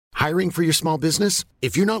Hiring for your small business?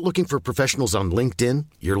 If you're not looking for professionals on LinkedIn,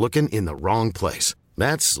 you're looking in the wrong place.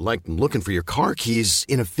 That's like looking for your car keys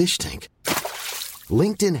in a fish tank.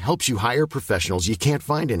 LinkedIn helps you hire professionals you can't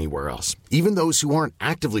find anywhere else, even those who aren't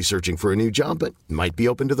actively searching for a new job but might be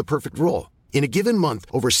open to the perfect role. In a given month,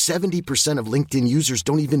 over 70% of LinkedIn users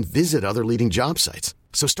don't even visit other leading job sites.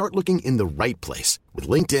 So start looking in the right place. With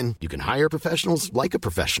LinkedIn, you can hire professionals like a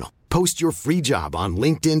professional. Post your free job on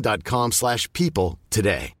linkedin.com/people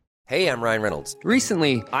today. Hey, I'm Ryan Reynolds.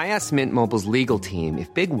 Recently, I asked Mint Mobile's legal team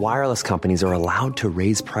if big wireless companies are allowed to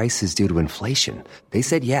raise prices due to inflation. They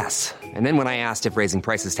said yes. And then when I asked if raising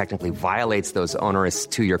prices technically violates those onerous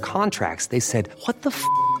two-year contracts, they said, "What the f***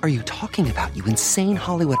 are you talking about, you insane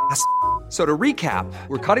Hollywood ass?" So to recap,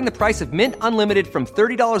 we're cutting the price of Mint Unlimited from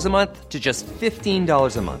 $30 a month to just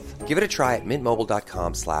 $15 a month. Give it a try at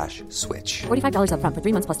mintmobile.com/switch. $45 up front for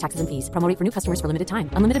 3 months plus taxes and fees. Promo rate for new customers for limited time.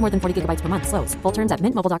 Unlimited more than 40 gigabytes per month. Slows full terms at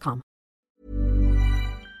mintmobile.com.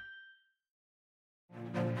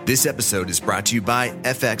 This episode is brought to you by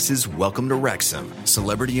FX's Welcome to Wrexham.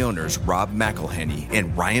 Celebrity owners Rob McElhenney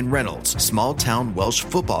and Ryan Reynolds' small-town Welsh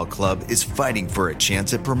football club is fighting for a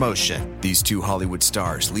chance at promotion. These two Hollywood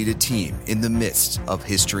stars lead a team in the midst of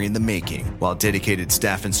history in the making, while dedicated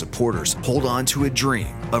staff and supporters hold on to a dream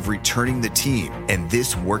of returning the team and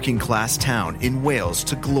this working-class town in Wales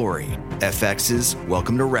to glory. FX's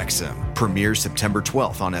Welcome to Wrexham premieres September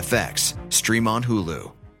 12th on FX. Stream on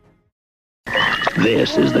Hulu.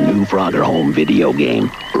 This is the new Frogger home video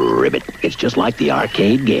game, Ribbit. It's just like the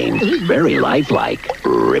arcade games, very lifelike.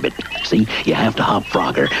 Ribbit. See, you have to hop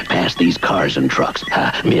Frogger past these cars and trucks.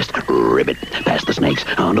 Missed. Ribbit. Past the snakes,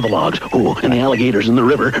 onto the logs, and the alligators in the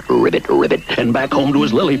river. Ribbit, ribbit. And back home to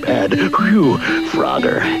his lily pad. Phew.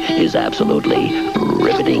 Frogger is absolutely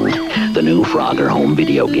riveting. The new Frogger home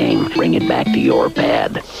video game. Bring it back to your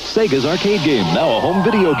pad. Sega's arcade game, now a home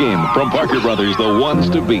video game from Parker Brothers, the ones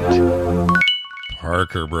to beat.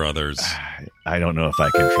 Parker Brothers. I don't know if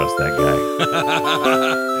I can trust that guy.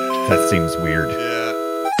 That seems weird. Yeah.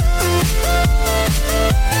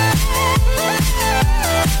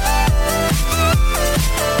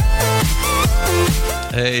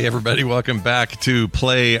 Hey, everybody. Welcome back to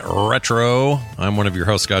Play Retro. I'm one of your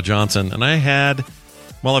hosts, Scott Johnson, and I've had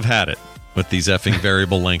it with these effing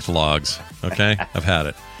variable length logs. Okay? I've had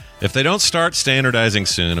it. If they don't start standardizing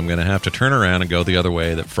soon, I'm going to have to turn around and go the other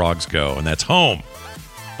way that frogs go, and that's home.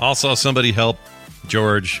 Also, somebody help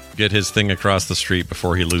George get his thing across the street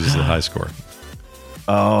before he loses the high score.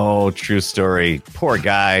 Oh, true story. Poor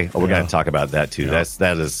guy. Oh, we're going to talk about that too. Yeah.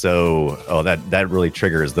 That is so. Oh, that really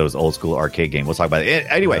triggers those old school arcade games. We'll talk about it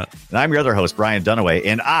anyway. Yeah. And I'm your other host, Brian Dunaway,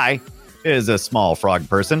 and I is a small frog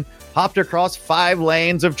person. Hopped across 5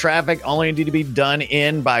 lanes of traffic, only to be done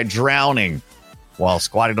in by drowning while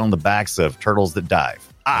squatted on the backs of turtles that dive.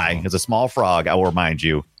 I, as a small frog, I will remind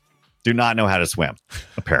you, do not know how to swim,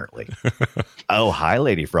 apparently. Oh, hi,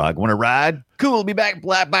 Lady Frog. Want to ride? Cool. Be back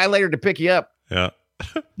by later to pick you up. Yeah.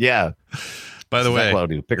 Yeah. By the way,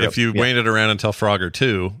 if you waited around until Frogger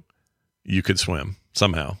 2, you could swim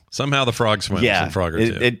somehow. Somehow the frog swims in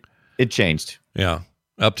Frogger 2. It changed. Yeah.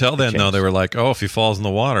 Up till then, though, they were like, oh, if he falls in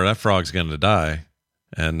the water, that frog's going to die.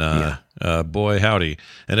 And boy, howdy.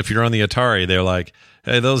 And if you're on the Atari, they're like,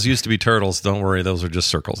 hey, those used to be turtles. Don't worry. Those are just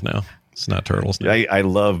circles now. It's not turtles now. I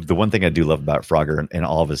love, the one thing I do love about Frogger in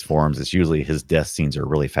all of his forms is usually his death scenes are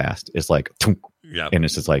really fast. It's like, and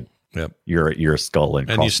it's just like, you're a skull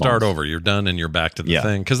and you start over. You're done and you're back to the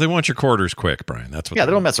thing because they want your quarters quick, Brian. That's what. Yeah,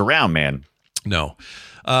 they don't mess around, man. No.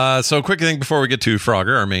 So quick thing before we get to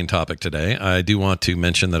Frogger, our main topic today, I do want to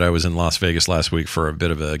mention that I was in Las Vegas last week for a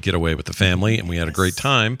bit of a getaway with the family, and we had a great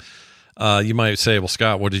time. You might say, well,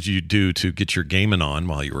 Scott, what did you do to get your gaming on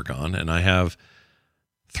while you were gone? And I have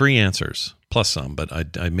 3 answers, plus some, but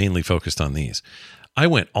I mainly focused on these. I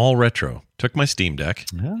went all retro, took my Steam Deck,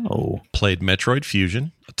 played Metroid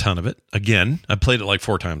Fusion, a ton of it. Again, I played it like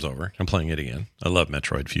 4 times over. I'm playing it again. I love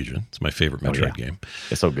Metroid Fusion. It's my favorite Metroid game.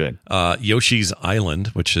 It's so good. Yoshi's Island,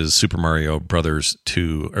 which is Super Mario Brothers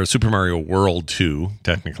 2, or Super Mario World 2,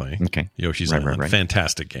 technically. Okay. Yoshi's Island. Right.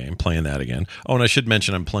 Fantastic game. Playing that again. Oh, and I should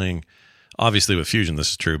mention I'm playing, obviously with Fusion,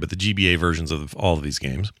 this is true, but the GBA versions of all of these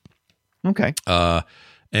games. Okay.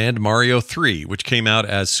 And Mario 3, which came out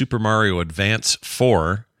as Super Mario Advance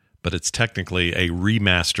 4, but it's technically a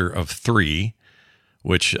remaster of 3,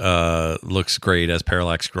 which looks great as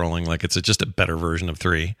parallax scrolling. Like it's just a better version of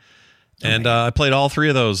 3. And I played all 3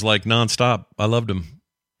 of those like nonstop. I loved them.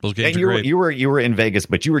 Those games And are great. you were in Vegas,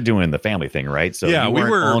 but you were doing the family thing, right? So Yeah, you we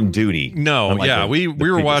weren't were on duty. No, unlike we the were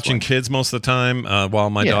previous watching one. kids most of the time while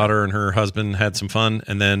my daughter and her husband had some fun,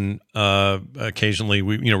 and then occasionally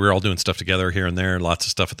we were all doing stuff together here and there, lots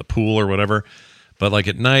of stuff at the pool or whatever. But like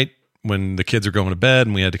at night when the kids are going to bed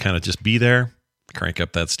and we had to kind of just be there, crank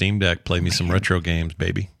up that Steam Deck, play me some retro games,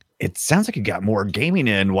 baby. It sounds like you got more gaming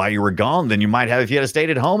in while you were gone than you might have if you had stayed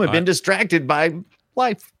at home and been distracted by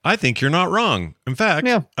life. I think you're not wrong. In fact,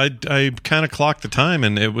 I kind of clocked the time,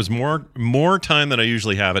 and it was more time than I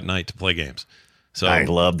usually have at night to play games. So I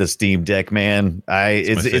love the Steam Deck, man.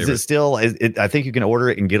 Is it still? I think you can order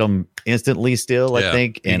it and get them instantly. Still, I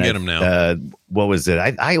think you can get them now. What was it?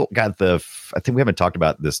 I got I think we haven't talked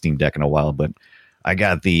about the Steam Deck in a while, but I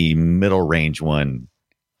got the middle range one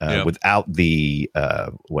without the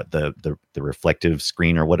the reflective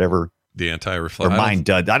screen or whatever. The anti-reflective. Or mine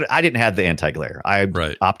did. I didn't have the anti-glare. I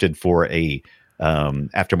opted for a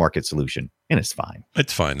aftermarket solution, and it's fine.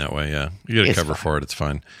 It's fine that way. Yeah, you get a cover for it. It's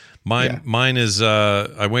fine. Mine is.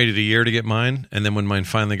 I waited a year to get mine, and then when mine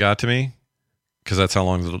finally got to me, because that's how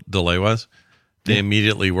long the delay was, they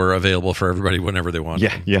immediately were available for everybody whenever they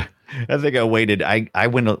wanted. Yeah. I think I waited. I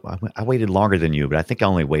waited longer than you, but I think I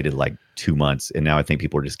only waited like 2 months, and now I think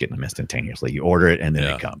people are just getting them instantaneously. You order it, and then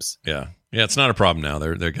it comes. Yeah. It's not a problem now.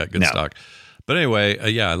 They've got good stock. But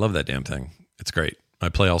anyway, I love that damn thing. It's great. I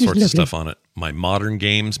play all sorts of stuff on it. My modern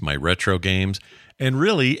games, my retro games, and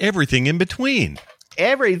really everything in between.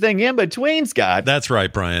 Everything in between, Scott. That's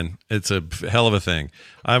right, Brian. It's a hell of a thing.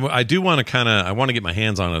 I do want to I want to get my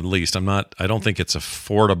hands on it at least. I don't think it's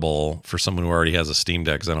affordable for someone who already has a Steam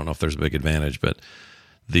Deck, because I don't know if there's a big advantage, but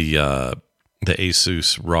the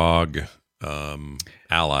Asus ROG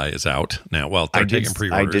Ally is out now. Well, they're taking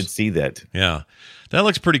pre-orders. I did see that. Yeah. That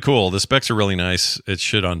looks pretty cool. The specs are really nice. It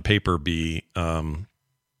should on paper be a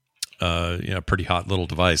pretty hot little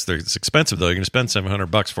device. It's expensive though. You're going to spend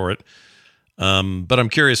 $700 for it. But I'm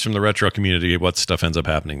curious from the retro community what stuff ends up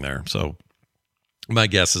happening there. So my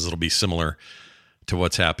guess is it'll be similar to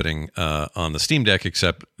what's happening on the Steam Deck,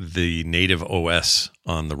 except the native OS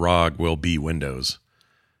on the ROG will be Windows.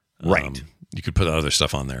 Right. You could put other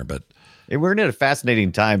stuff on there, but we're in a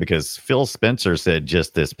fascinating time because Phil Spencer said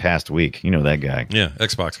just this past week, you know that guy. Yeah,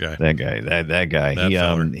 Xbox guy. That guy.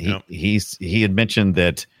 That he had mentioned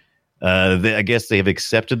that I guess they have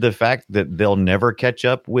accepted the fact that they'll never catch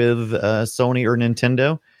up with Sony or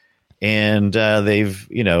Nintendo, and they've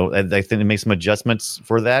they think they make some adjustments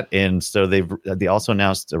for that, and so they also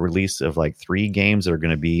announced a release of like 3 games that are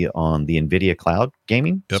going to be on the NVIDIA Cloud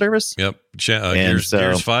gaming service. Yep, Gears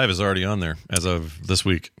 5 is already on there as of this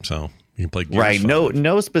week, so you can play Gears 5.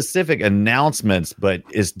 No specific announcements, but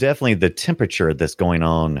it's definitely the temperature that's going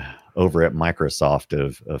on over at Microsoft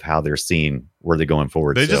of how they're seeing where they're going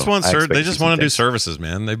forward. They just want to do services,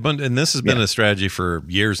 man. And this has been a strategy for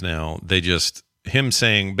years now. Him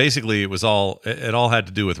saying basically it all had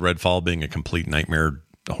to do with Redfall being a complete nightmare,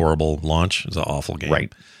 horrible launch. It was an awful game,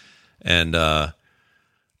 right? And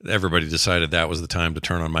everybody decided that was the time to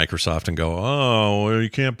turn on Microsoft and go, oh, well, you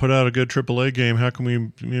can't put out a good AAA game. How can we?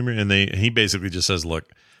 And he basically just says, look,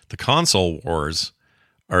 the console wars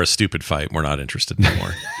are a stupid fight. We're not interested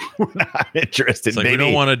anymore. We're not interested. It's like, we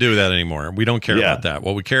don't want to do that anymore. We don't care about that.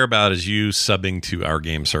 What we care about is you subbing to our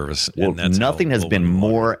game service. Well, and nothing has been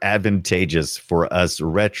more advantageous for us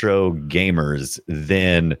retro gamers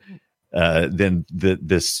than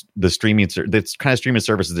the streaming, this kind of streaming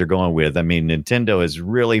services they're going with. I mean, Nintendo has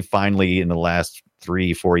really finally in the last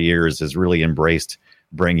 3-4 years has really embraced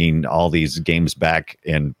bringing all these games back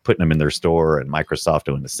and putting them in their store, and Microsoft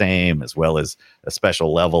doing the same, as well as a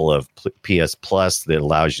special level of PS Plus that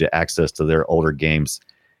allows you access to their older games.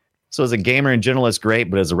 So as a gamer in general, it's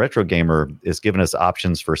great, but as a retro gamer, it's given us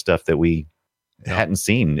options for stuff that we hadn't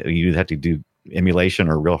seen. You have to do emulation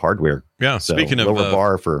or real hardware. Yeah. So speaking of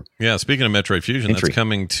bar for speaking of Metroid Fusion, entry. That's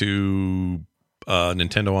coming to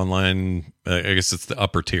Nintendo Online. I guess it's the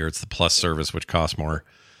upper tier. It's the Plus service, which costs more.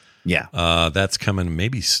 Yeah. That's coming.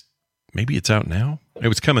 Maybe it's out now. It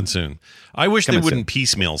was coming soon. I wish they wouldn't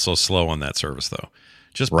piecemeal so slow on that service though.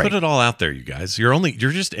 Just put it all out there, you guys.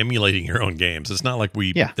 You're just emulating your own games. It's not like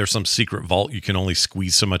there's some secret vault you can only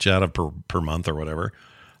squeeze so much out of per month or whatever.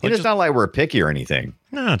 Like, it's not like we're picky or anything.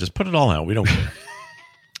 No, just put it all out. We don't care.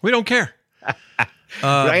 We don't care.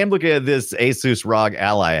 I am looking at this Asus ROG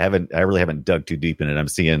Ally. I really haven't dug too deep in it. I'm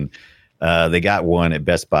seeing they got one at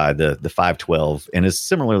Best Buy, the 512, and is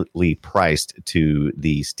similarly priced to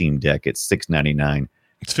the Steam Deck. It's $699.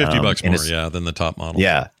 It's $50 more, than the top model.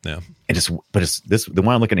 Yeah. And the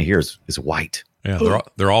one I'm looking at here is white. Yeah,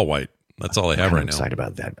 they're all white. That's all I have right now. Excited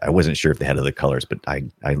about that. I wasn't sure if they had other colors, but I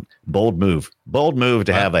bold move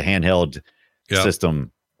to have a handheld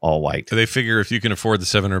system all white. They figure if you can afford the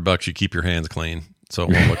 $700, you keep your hands clean, so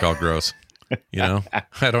it won't look all gross. I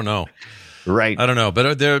don't know. Right. I don't know,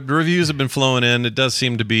 but the reviews have been flowing in. It does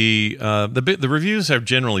seem to be the reviews have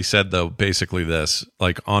generally said, though, basically this: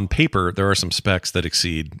 like on paper, there are some specs that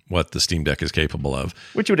exceed what the Steam Deck is capable of,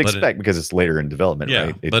 which you would expect because it's later in development. Yeah,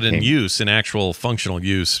 right? But in use, in actual functional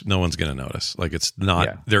use, no one's going to notice. Like it's not.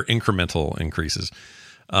 Yeah. They're incremental increases.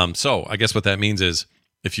 So I guess what that means is,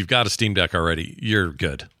 if you've got a Steam Deck already, you're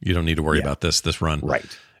good. You don't need to worry about this run.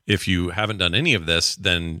 Right. If you haven't done any of this,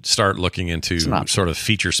 then start looking into sort of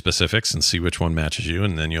feature specifics and see which one matches you,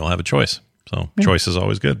 and then you'll have a choice. So choice is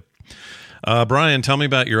always good. Brian, tell me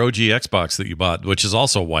about your OG Xbox that you bought, which is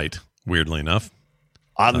also white, weirdly enough.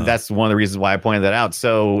 That's one of the reasons why I pointed that out.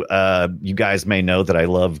 So you guys may know that I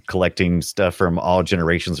love collecting stuff from all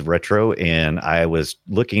generations of retro, and I was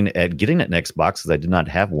looking at getting an Xbox because I did not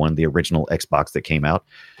have one, the original Xbox that came out.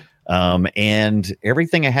 And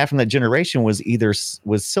everything I had from that generation was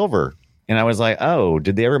silver. And I was like, oh,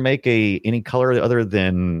 did they ever make any color other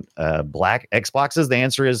than black Xboxes? The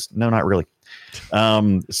answer is no, not really.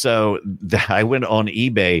 So I went on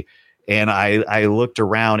eBay and I looked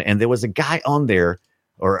around, and there was a guy on there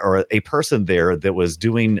or a person there that was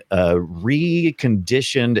doing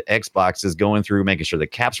reconditioned Xboxes, going through, making sure the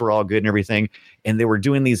caps were all good and everything. And they were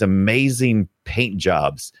doing these amazing paint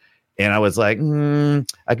jobs. And I was like, I can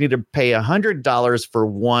either pay $100 for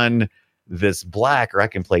one that's black, or I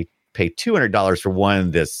can pay $200 for one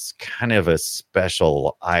that's kind of a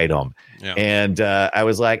special item. Yeah. And I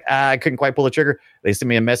was like, I couldn't quite pull the trigger. They sent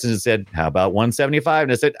me a message and said, how about $175?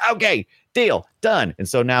 And I said, okay, deal, done. And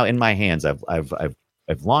so now in my hands, I've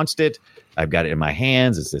launched it. I've got it in my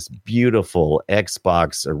hands. It's this beautiful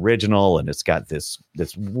Xbox original, and it's got this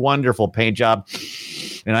wonderful paint job,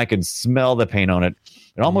 and I can smell the paint on it.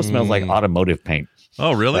 It almost smells like automotive paint.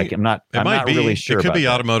 Oh, really? Like I'm not really sure. It could be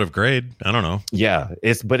that. Automotive grade. I don't know. Yeah,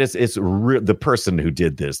 the person who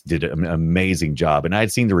did this did an amazing job, and I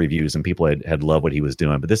had seen the reviews, and people had loved what he was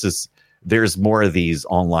doing. But there's more of these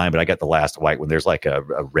online. But I got the last white one. There's like a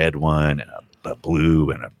red one and a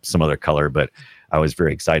blue and some other color. But I was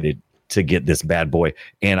very excited to get this bad boy,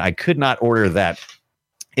 and I could not order that.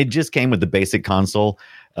 It just came with the basic console,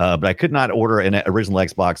 but I could not order an original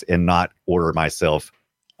Xbox and not order myself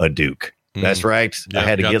a Duke. That's right. I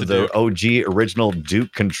had to get the OG original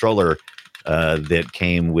Duke controller that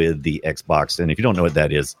came with the Xbox. And if you don't know what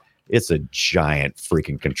that is, it's a giant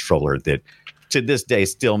freaking controller that to this day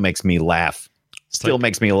still makes me laugh.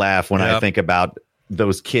 When I think about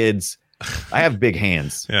those kids. I have big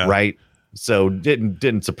hands, right? So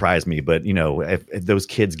didn't surprise me. But, if those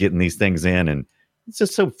kids getting these things in, and it's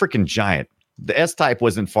just so freaking giant. The S-Type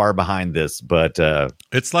wasn't far behind this, but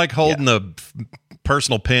it's like holding a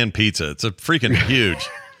personal pan pizza. It's a freaking huge.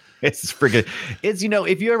 It's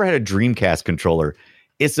if you ever had a Dreamcast controller,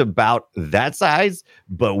 it's about that size,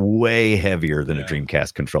 but way heavier than a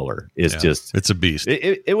Dreamcast controller. It's a beast.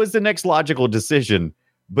 It was the next logical decision,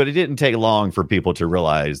 but it didn't take long for people to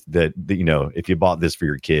realize that if you bought this for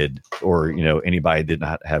your kid, or anybody did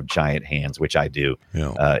not have giant hands, which I do,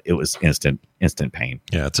 it was instant pain.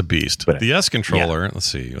 Yeah, it's a beast. But the S controller, let's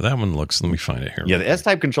see, that one looks. Let me find it here. Yeah, the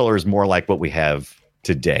S-Type controller is more like what we have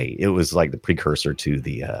today. It was like the precursor to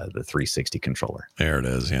the 360 controller. There it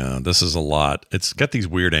is. Yeah, this is a lot. It's got these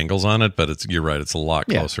weird angles on it, but you're right. It's a lot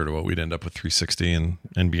closer to what we'd end up with 360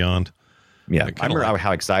 and beyond. Yeah, I remember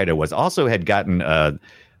how excited I was. Also had gotten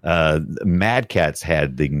Mad Catz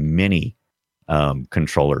had the mini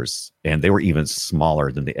controllers, and they were even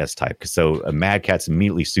smaller than the S-Type. So Mad Catz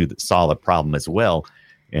immediately saw the problem as well,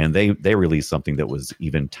 and they released something that was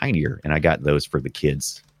even tinier, and I got those for the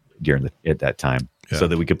kids at that time, so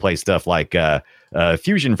that we could play stuff like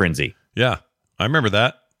Fusion Frenzy. Yeah, I remember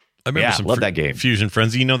that. I remember love that game. Fusion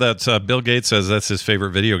Frenzy. That Bill Gates says that's his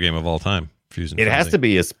favorite video game of all time. Fusion Frenzy. It has to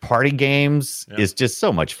be. It's party games. Yeah. It's just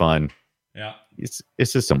so much fun. Yeah, it's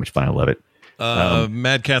just so much fun. I love it.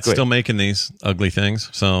 Mad Catz still making these ugly things.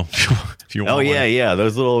 So if you want,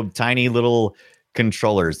 those little tiny little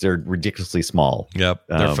controllers, they're ridiculously small. Yep,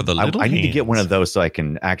 they're for the little. I need to get one of those so I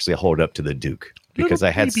can actually hold up to the Duke, because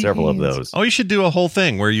I had several of those. Oh, you should do a whole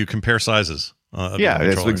thing where you compare sizes.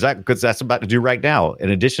 That's exactly, because that's about to do right now. In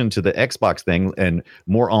addition to the Xbox thing, and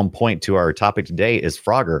more on point to our topic today, is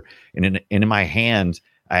Frogger. And in my hand,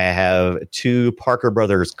 I have two Parker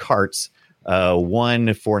Brothers carts.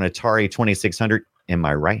 One for an Atari 2600 in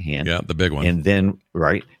my right hand. Yeah, the big one. And then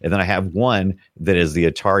I have one that is the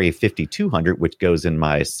Atari 5200, which goes in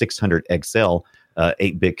my 600 XL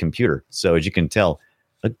 8-bit computer. So as you can tell,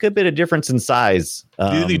 a good bit of difference in size.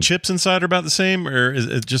 Do you think chips inside are about the same, or is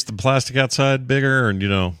it just the plastic outside bigger? And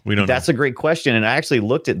we don't. That's a great question, and I actually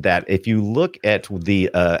looked at that. If you look at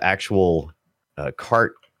the actual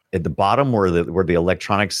cart at the bottom where the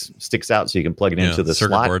electronics sticks out, so you can plug it into the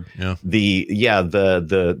circuit slot. Board. Yeah.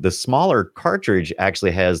 The smaller cartridge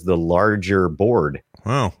actually has the larger board.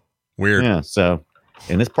 Wow, weird. Yeah. So,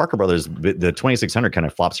 in this Parker Brothers, the 2600 kind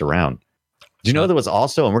of flops around. Do you know there was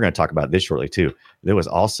also, and we're going to talk about this shortly too, there was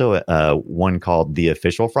also one called the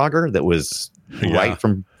Official Frogger that was right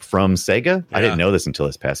from Sega. Yeah. I didn't know this until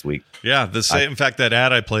this past week. Yeah, in fact, that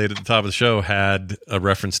ad I played at the top of the show had a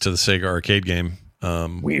reference to the Sega arcade game,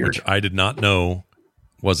 Weird. which I did not know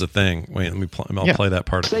was a thing. Wait, let me play that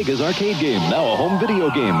part. Sega's arcade game, now a home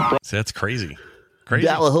video game. See, that's crazy.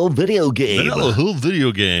 Now a whole video game.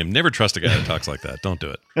 Never trust a guy that talks like that. Don't do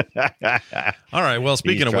it. All right. Well,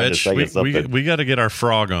 speaking of which, we got to get our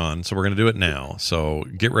frog on, so we're going to do it now. So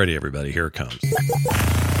get ready, everybody. Here it comes.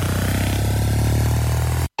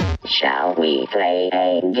 Shall we play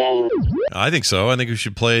a game? I think so. I think we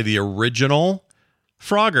should play the original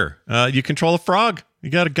Frogger. You control a frog. You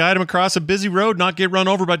got to guide him across a busy road, not get run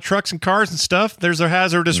over by trucks and cars and stuff. There's a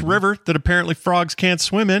hazardous river that apparently frogs can't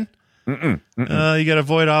swim in. You got to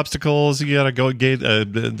avoid obstacles. You got to go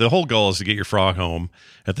the whole goal is to get your frog home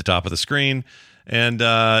at the top of the screen, and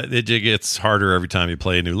it gets harder every time you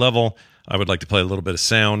play a new level. I would like to play a little bit of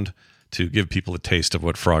sound to give people a taste of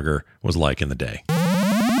what Frogger was like in the day.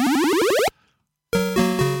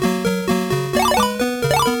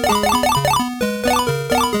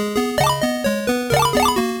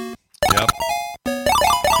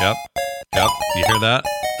 Yep. You hear that?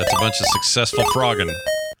 That's a bunch of successful frogging.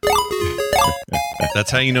 That's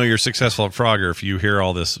how you know you're successful at Frogger, if you hear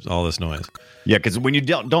all this noise. Yeah, because when you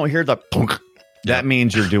don't hear the punk, that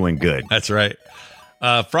means you're doing good. That's right.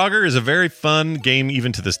 Frogger is a very fun game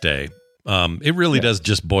even to this day. It really does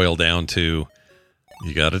just boil down to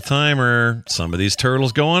you got a timer. Some of these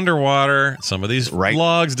turtles go underwater. Some of these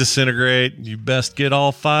logs disintegrate. You best get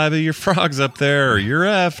all 5 of your frogs up there or you're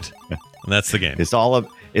effed. And that's the game. It's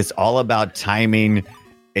all about timing.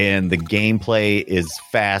 And the gameplay is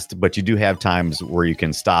fast, but you do have times where you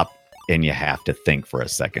can stop and you have to think for a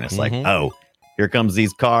second. It's like, oh, here comes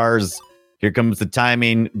these cars. Here comes the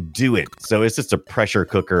timing. Do it. So it's just a pressure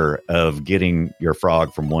cooker of getting your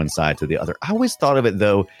frog from one side to the other. I always thought of it,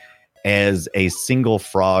 though, as a single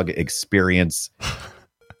frog experience.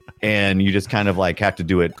 And you just kind of like have to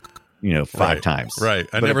do it, 5 times. Right.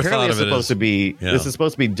 I never thought of it as this is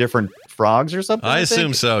supposed to be different frogs or something. I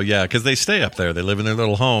assume so. Yeah, because they stay up there. They live in their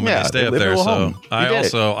little home and they stay up there.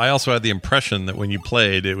 So I also had the impression that when you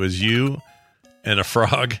played, it was you and a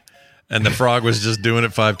frog, and the frog was just doing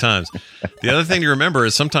it 5 times. The other thing to remember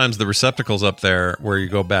is sometimes the receptacles up there where you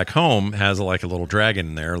go back home has like a little dragon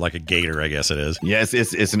in there, like a gator, I guess it is. Yes,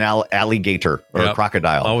 it's an alligator or a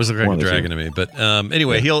crocodile. Always look like a dragon to me. But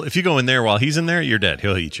anyway, if you go in there while he's in there, you're dead.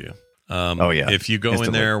 He'll eat you. If you go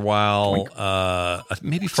in there while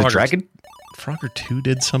maybe Frogger 2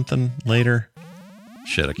 did something later.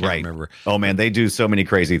 Shit, I can't remember. Oh man, they do so many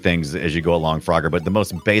crazy things as you go along Frogger, but the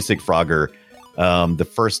most basic Frogger,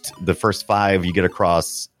 the first 5 you get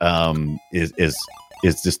across is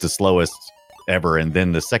just the slowest ever, and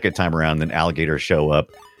then the second time around, then alligators show up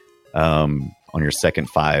on your second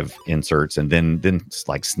 5 inserts, and then it's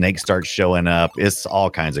like snakes start showing up. It's all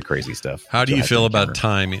kinds of crazy stuff. How do you feel about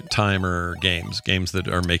timer games that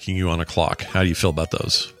are making you on a clock? How do you feel about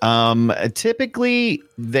those? Typically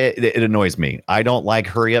it annoys me. I don't like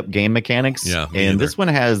hurry up game mechanics. Yeah, and this one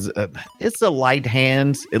has it's a light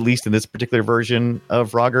hand, at least in this particular version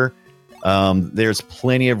of Frogger. There's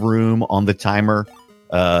plenty of room on the timer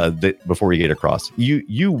before you get across.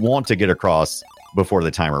 You want to get across before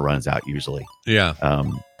the timer runs out usually. Yeah.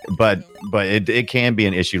 But it can be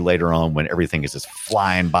an issue later on when everything is just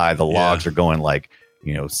flying by. The logs are going like,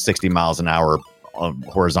 60 miles an hour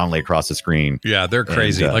horizontally across the screen. Yeah, they're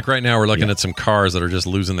crazy. Like right now we're looking at some cars that are just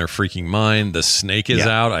losing their freaking mind. The snake is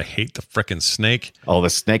out. I hate the frickin' snake. Oh, the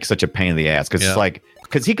snake's such a pain in the ass because it's like,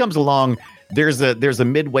 because he comes along, there's a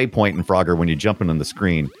midway point in Frogger when you jump in on the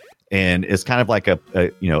screen, and it's kind of like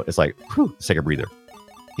it's like, whew, let's take a breather.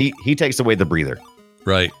 He takes away the breather.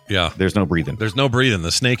 Right. Yeah. There's no breathing.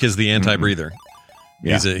 The snake is the anti-breather.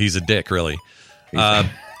 Yeah. He's a dick, really.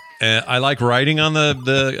 I like riding on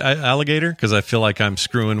the alligator because I feel like I'm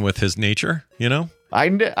screwing with his nature, I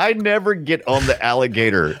never get on the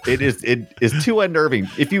alligator. It is too unnerving.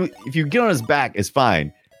 If you get on his back, it's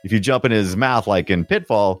fine. If you jump in his mouth like in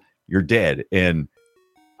Pitfall, you're dead. And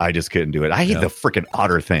I just couldn't do it. I hate the freaking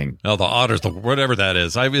otter thing. Oh, the otters, whatever that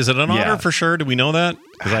is. Is it an otter for sure? Do we know that?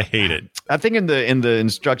 Because I hate it. I think in the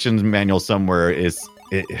instructions manual somewhere I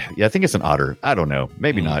think it's an otter. I don't know.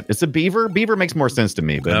 Maybe not. It's a beaver. Beaver makes more sense to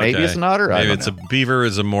me, but maybe it's an otter. Maybe it's a beaver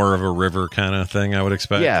is a more of a river kind of thing, I would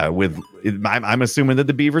expect. Yeah, I'm assuming that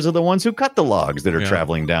the beavers are the ones who cut the logs that are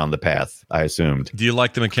traveling down the path, I assumed. Do you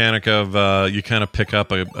like the mechanic of you kind of pick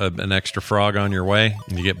up an extra frog on your way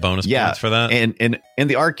and you get bonus points for that? And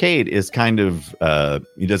the arcade is kind of,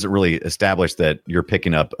 it doesn't really establish that you're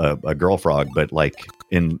picking up a girl frog, but like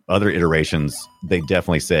in other iterations, they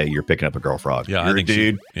definitely say you're picking up a girl frog. Yeah, you're a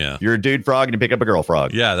dude. You're a dude frog and you pick up a girl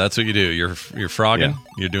frog. Yeah, that's what you do. You're frogging. Yeah.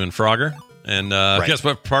 You're doing Frogger. And guess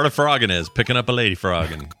what part of frogging is? Picking up a lady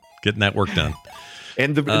frog and getting that work done.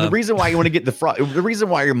 And the reason why you want to get the reason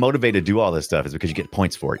why you're motivated to do all this stuff is because you get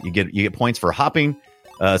points for it. You get points for hopping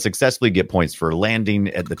successfully, you get points for landing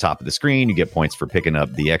at the top of the screen, you get points for picking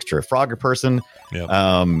up the extra Frogger person. Yep.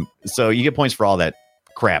 So you get points for all that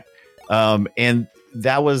crap. And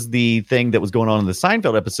that was the thing that was going on in the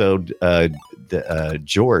Seinfeld episode.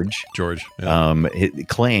 George he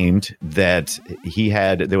claimed that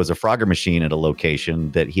there was a Frogger machine at a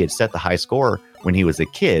location that he had set the high score when he was a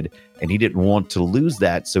kid, and he didn't want to lose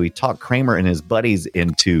that, so he talked Kramer and his buddies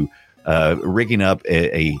into rigging up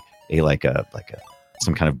some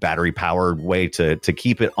kind of battery powered way to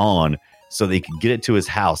keep it on so they could get it to his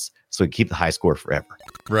house so he'd keep the high score forever.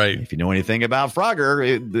 Right. If you know anything about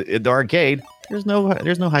Frogger, the arcade, there's no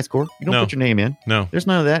high score. You don't put your name in. No. There's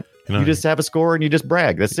none of that. You just have a score and you just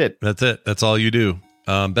brag. That's it. That's all you do.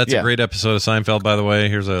 That's a great episode of Seinfeld, by the way.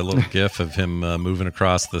 Here's a little gif of him moving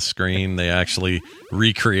across the screen. They actually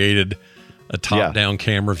recreated a top-down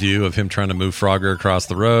camera view of him trying to move Frogger across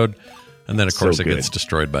the road. And then, of course, it gets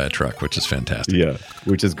destroyed by a truck, which is fantastic. Yeah,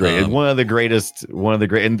 which is great. And one of the great,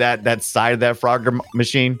 and that side of that Frogger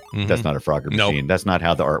machine, that's not a Frogger machine. That's not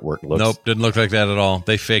how the artwork looks. Nope, didn't look like that at all.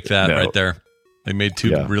 They faked that right there. They made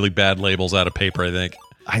two really bad labels out of paper, I think.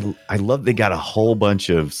 I love they got a whole bunch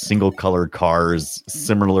of single colored cars,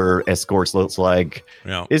 similar escorts looks like.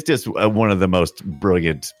 Yeah. It's just one of the most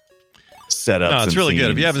brilliant setups. No, it's really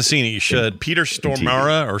good. If you haven't seen it, you should. Peter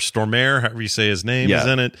Stormare or Stormare, however you say his name, is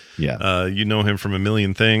in it. Yeah. You know him from a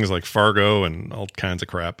million things like Fargo and all kinds of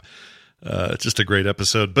crap. It's just a great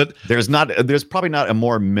episode. But there's probably not a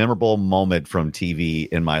more memorable moment from TV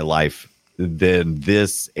in my life than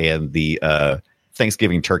this and the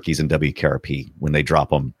Thanksgiving turkeys in WKRP when they drop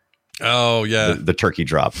them. Oh yeah, the turkey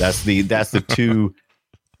drop. That's the two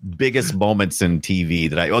biggest moments in TV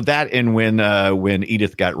that and when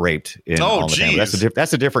Edith got raped in All the Family.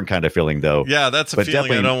 That's a different kind of feeling though. Yeah, that's a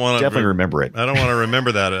feeling I don't want to definitely remember it. I don't want to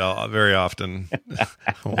remember that very often.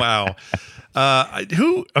 Wow.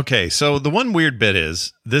 Okay, so the one weird bit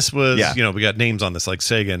is this was we got names on this like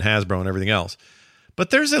Sega and Hasbro and everything else. But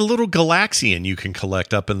there's a little Galaxian you can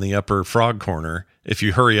collect up in the upper frog corner if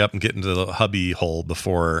you hurry up and get into the hubby hole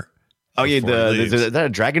before. Oh yeah, is that a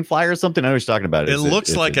dragonfly or something? I know what you're talking about. It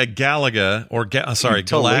looks like a Galaga or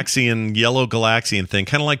Galaxian, yellow Galaxian thing,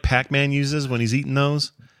 kind of like Pac-Man uses when he's eating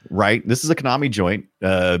those. Right. This is a Konami joint.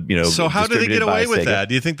 So how did they get away with that?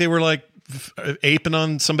 Do you think they were like aping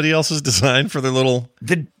on somebody else's design for their little?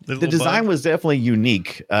 The design was definitely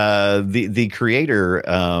unique. The creator,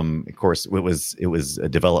 of course, it was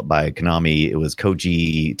developed by Konami. It was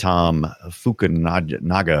Koji Tom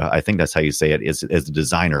Fukunaga. I think that's how you say it. As the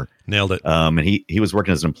designer, nailed it. And he was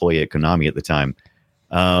working as an employee at Konami at the time.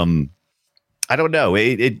 I don't know.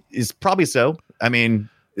 It is probably so. I mean,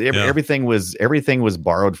 everything was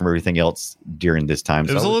borrowed from everything else during this time.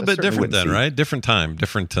 It was a little bit different then, right? Different time,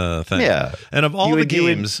 different thing. Yeah. And of all the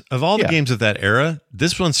games of that era,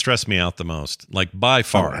 this one stressed me out the most, like by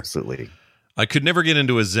far. Oh, absolutely. I could never get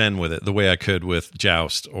into a Zen with it the way I could with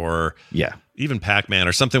Joust or even Pac-Man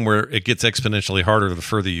or something where it gets exponentially harder the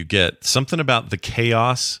further you get. Something about the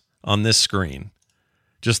chaos on this screen,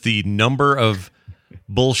 just the number of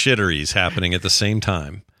bullshitteries happening at the same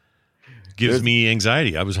time, gives me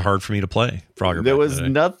anxiety. It was hard for me to play Frogger. There was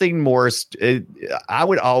nothing more. I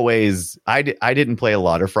didn't play a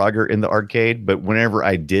lot of Frogger in the arcade, but whenever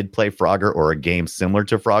I did play Frogger or a game similar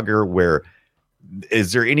to Frogger,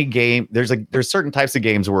 is there any game? There's certain types of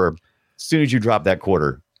games where as soon as you drop that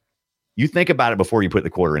quarter, you think about it before you put the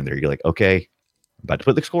quarter in there. You're like, okay, I'm about to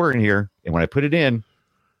put the quarter in here, and when I put it in,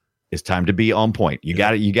 it's time to be on point. You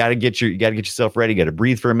got to get yourself ready. You got to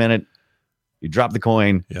breathe for a minute. You drop the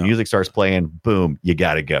coin, the music starts playing, boom, you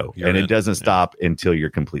got to go. It doesn't stop until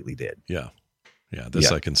you're completely dead. Yeah. Yeah,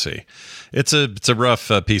 I can see. It's a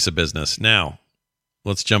rough piece of business. Now,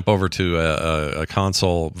 let's jump over to a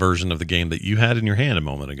console version of the game that you had in your hand a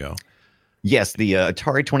moment ago. Yes, the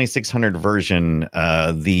Atari 2600 version,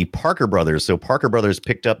 the Parker Brothers. So Parker Brothers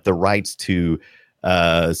picked up the rights to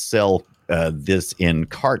sell this in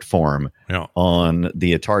cart form on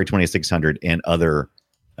the Atari 2600 and other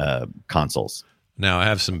consoles. Now, I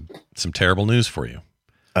have some terrible news for you.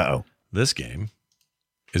 Uh-oh. This game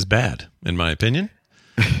is bad, in my opinion.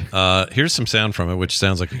 Here's some sound from it, which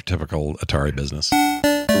sounds like your typical Atari business.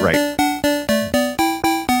 Right.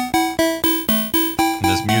 And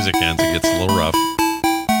this music ends, it gets a little rough.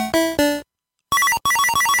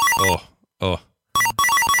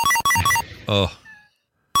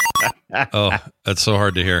 Oh, that's so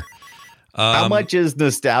hard to hear. How much is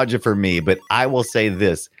nostalgia for me? But I will say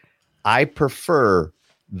this. I prefer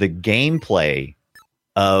the gameplay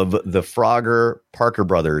of the Frogger Parker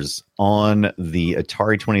Brothers on the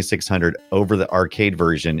Atari 2600 over the arcade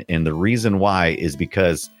version. And the reason why is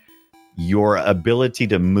because your ability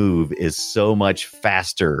to move is so much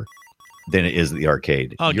faster than it is the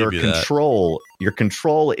arcade. Your control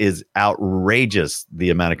is outrageous, the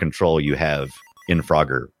amount of control you have in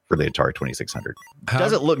Frogger for the Atari 2600.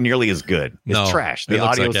 Doesn't look nearly as good. It's trash. The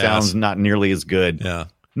audio sounds not nearly as good. Yeah.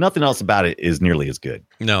 Nothing else about it is nearly as good.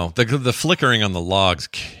 No, the flickering on the logs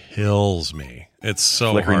kills me. It's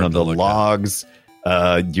so flickering hard on to the look logs.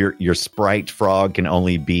 Your sprite frog can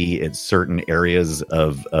only be in certain areas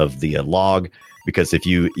of the log, because if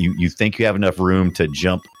you think you have enough room to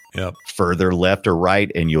jump further left or right,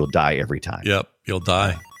 and you'll die every time. Yep, you'll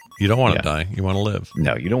die. You don't want to die. You want to live.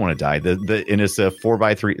 No, you don't want to die. And it's a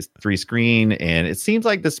 4x3 screen, and it seems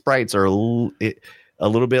like the sprites are a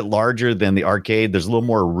little bit larger than the arcade. There's a little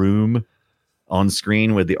more room on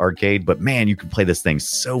screen with the arcade, but man, you can play this thing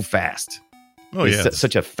so fast. Oh, yeah. It's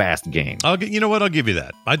such a fast game. You know what? I'll give you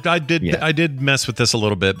that. I did mess with this a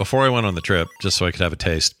little bit before I went on the trip, just so I could have a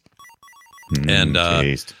taste.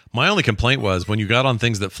 My only complaint was when you got on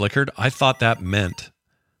things that flickered, I thought that meant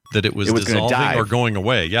that it was dissolving or going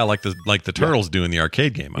away. Yeah, like the turtles do in the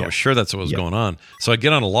arcade game. I was sure that's what was going on. So I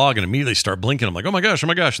get on a log and immediately start blinking. I'm like, oh my gosh.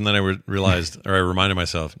 And then I realized, or I reminded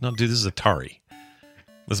myself, no, dude, this is Atari.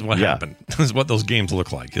 This is what happened. This is what those games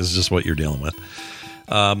look like. This is just what you're dealing with.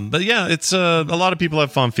 But yeah, it's a lot of people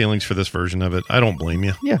have fond feelings for this version of it. I don't blame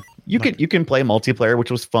you. Yeah, you can play multiplayer,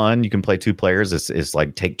 which was fun. You can play two players. It's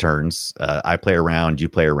like take turns. I play around, you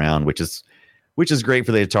play around, which is great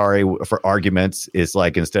for the Atari for arguments. It's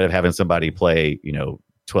like instead of having somebody play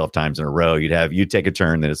 12 times in a row, you'd take a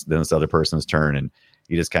turn, then it's this other person's turn, and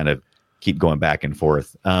you just kind of keep going back and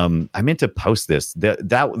forth. I meant to post this.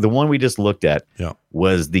 The one we just looked at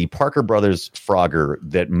was the Parker Brothers Frogger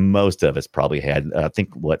that most of us probably had. I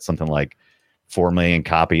think something like 4 million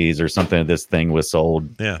copies or something of this thing was sold.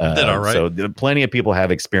 Yeah, did all right. So plenty of people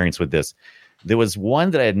have experience with this. There was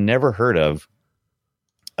one that I had never heard of,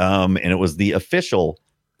 and it was the official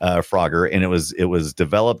Frogger, and it was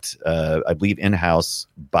developed, I believe, in-house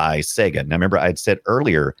by Sega. Now, remember, I had said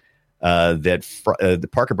earlier that the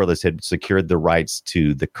Parker Brothers had secured the rights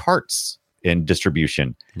to the carts in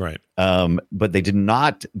distribution. Right. But they did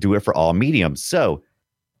not do it for all mediums. So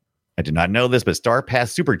I did not know this, but Star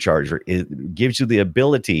Pass Supercharger, it gives you the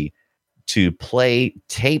ability to play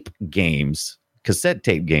tape games, cassette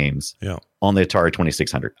tape games on the Atari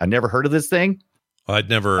 2600. I never heard of this thing. I'd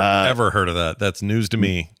never ever heard of that. That's news to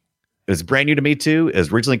me. It's brand new to me too.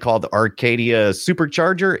 It's originally called the Arcadia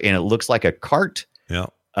Supercharger, and it looks like a cart. Yeah.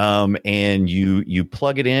 And you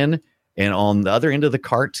plug it in, and on the other end of the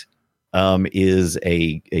cart is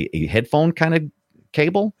a headphone kind of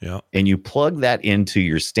cable. Yeah. And you plug that into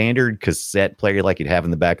your standard cassette player like you'd have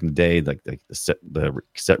in the back in the day, like the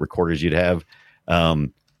cassette recorders you'd have.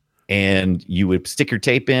 And you would stick your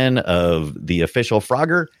tape in of the official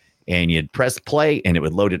Frogger, and you'd press play, and it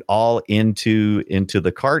would load it all into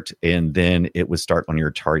the cart, and then it would start on your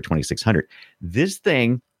Atari 2600. This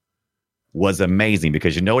thing was amazing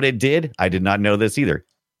because you know what it did? I did not know this either.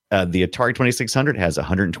 The Atari 2600 has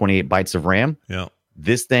 128 bytes of RAM. Yeah.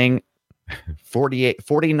 This thing,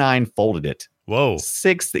 49 folded it. Whoa.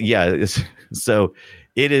 So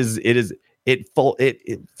it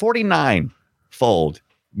 49 fold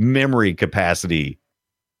memory capacity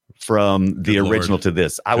from the original to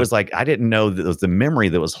this. I was like, I didn't know that it was the memory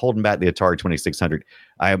that was holding back the Atari 2600.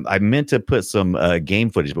 I meant to put some game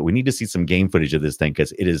footage, but we need to see some game footage of this thing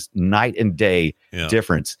because it is night and day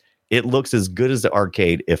difference. It looks as good as the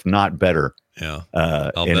arcade, if not better. Yeah.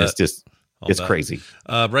 It's crazy.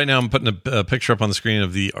 Right now, I'm putting a picture up on the screen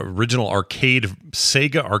of the original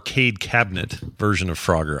Sega arcade cabinet version of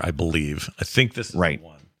Frogger, I believe. I think this is the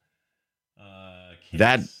one.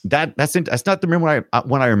 That's not the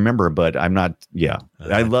one I remember, but I'm not. Yeah,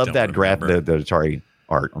 I love that the Atari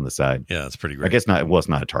art on the side. Yeah, it's pretty great. I guess not. It was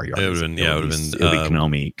not Atari art. It would have been. Yeah, it would have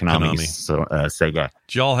been. Konami. So Sega.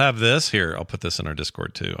 Do y'all have this? Here, I'll put this in our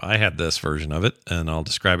Discord too. I had this version of it, and I'll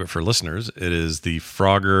describe it for listeners. It is the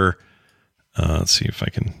Frogger. Let's see if I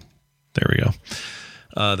can. There we go.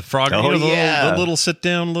 The Frogger, the little sit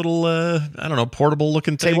down, little I don't know, portable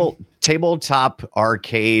looking thing. Tabletop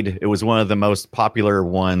arcade. It was one of the most popular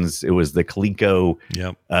ones. It was the Coleco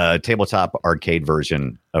tabletop arcade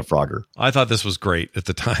version of Frogger. I thought this was great at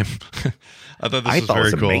the time. I thought this was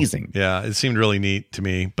very cool. Amazing. Yeah, it seemed really neat to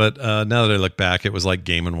me. But now that I look back, it was like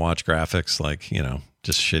Game & Watch graphics, like,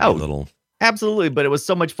 just shitty little. Absolutely, but it was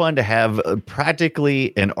so much fun to have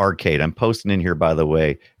practically an arcade. I'm posting in here, by the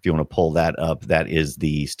way, if you want to pull that up. That is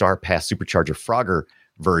the Star Pass Supercharger Frogger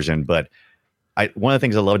version. But one of the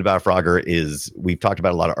things I loved about Frogger is we've talked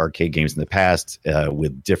about a lot of arcade games in the past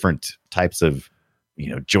with different types of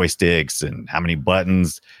joysticks and how many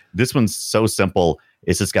buttons. This one's so simple.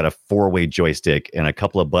 It's just got a 4-way joystick and a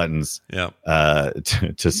couple of buttons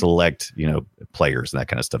to select, players and that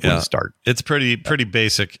kind of stuff when you start. It's pretty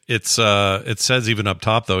basic. It's it says even up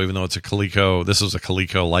top though, even though it's a Coleco, this was a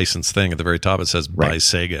Coleco licensed thing at the very top. It says by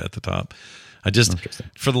Sega at the top. I just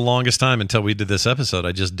for the longest time until we did this episode,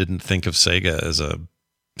 I just didn't think of Sega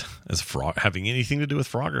as Frog having anything to do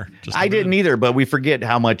with Frogger. I didn't either, but we forget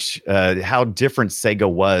how different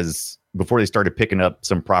Sega was before they started picking up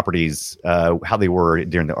some properties, how they were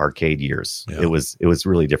during the arcade years. It was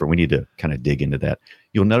really different. We need to kind of dig into that.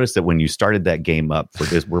 You'll notice that when you started that game up for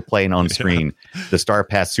this, we're playing on screen the Star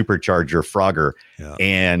Pass Supercharger Frogger,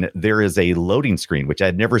 and there is a loading screen, which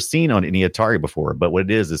I'd never seen on any Atari before. But what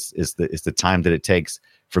it is the time that it takes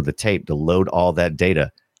for the tape to load all that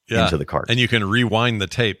data into the card. And you can rewind the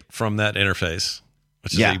tape from that interface,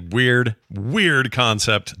 which is a weird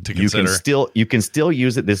concept to consider. You can still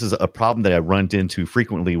use it. This is a problem that I run into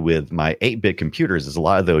frequently with my 8-bit computers. Is a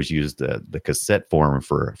lot of those use the cassette form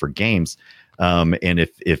for games. And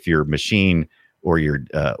if your machine or your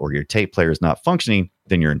tape player is not functioning,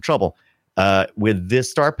 then you're in trouble. With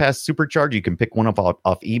this Star Pass Supercharger, you can pick one up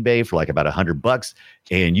off eBay for like about $100,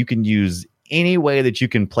 and you can use any way that you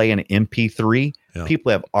can play an MP3.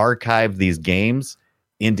 People have archived these games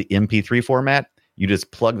into MP3 format. You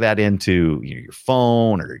just plug that into your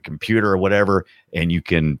phone or your computer or whatever, and you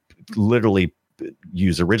can literally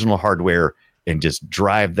use original hardware and just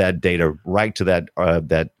drive that data right to that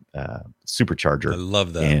supercharger. I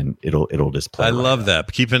love that, and it'll just play. I love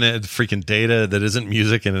that, keeping it freaking data that isn't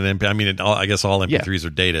music in an MP. I mean, I guess all MP3s are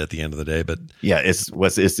data at the end of the day, but it's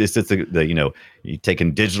the you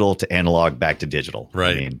taking digital to analog back to digital.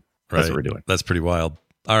 Right. I mean, that's what we're doing. That's pretty wild.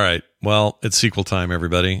 All right, well, it's sequel time,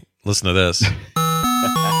 everybody. Listen to this.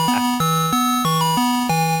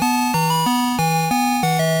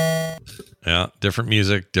 Yeah, different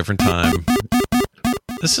music, different time.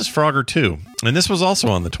 This is Frogger 2, and this was also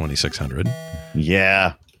on the 2600.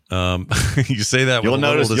 Yeah. You say that you'll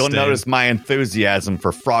notice my enthusiasm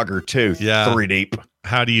for Frogger 2 3 deep.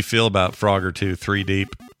 How do you feel about Frogger 2 3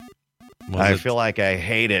 deep? I feel like I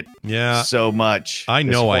hate it so much. I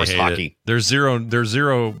know I hate it. There's zero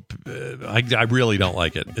I really don't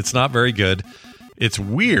like it. It's not very good. It's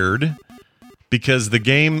weird because the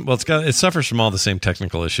game, it suffers from all the same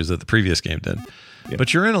technical issues that the previous game did. Yeah.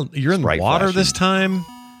 But you're in the water flashing this time.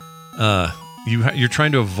 You're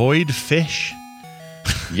trying to avoid fish.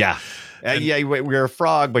 Yeah. We're a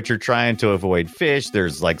frog, but you're trying to avoid fish.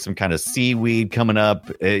 There's like some kind of seaweed coming up.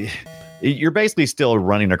 You're basically still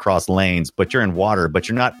running across lanes, but you're in water, but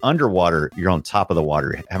you're not underwater. You're on top of the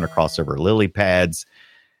water, you're having to cross over lily pads.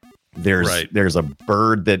 There's a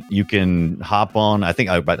bird that you can hop on. I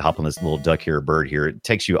think I might hop on this little duck here, bird here. It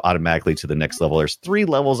takes you automatically to the next level. There's 3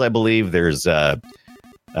 levels, I believe. But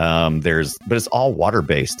it's all water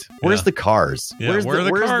based. Where's the cars? Yeah, where are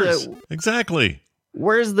the cars? Exactly.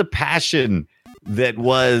 Where's the passion that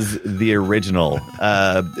was the original,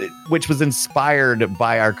 which was inspired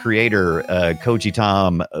by our creator, Koji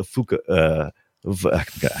Tom Fuka. I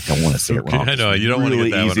don't want to say it wrong. I know you don't really want to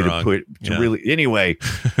get that easy one wrong. to really. Anyway,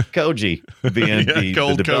 Koji being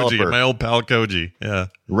the developer, Koji, my old pal Koji. Yeah,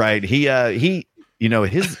 right. He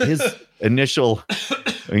his initial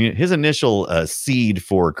seed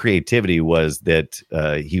for creativity was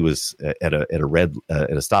that he was at a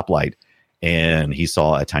stoplight. And he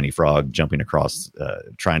saw a tiny frog jumping across,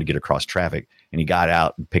 trying to get across traffic. And he got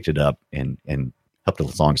out and picked it up and helped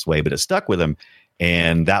it along its way. But it stuck with him.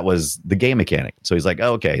 And that was the game mechanic. So he's like,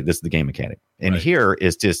 oh, okay, this is the game mechanic. And here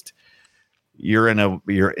is just you're in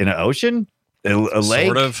an ocean, a lake.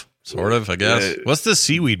 Sort of, I guess. What's the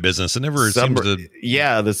seaweed business? It never seems to.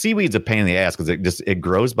 Yeah, the seaweed's a pain in the ass because it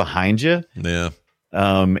grows behind you. Yeah.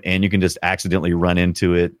 and you can just accidentally run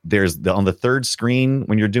into it. There's on the third screen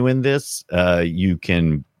when you're doing this, you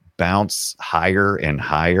can bounce higher and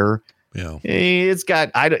higher. Yeah,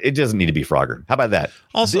 it doesn't need to be Frogger. How about that?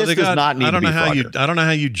 Also, this does not need to be Frogger. I don't know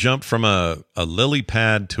how you jump from a lily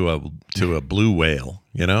pad to a blue whale.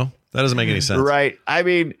 You know, that doesn't make any sense. Right. I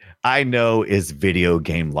mean, I know it's video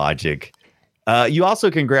game logic. You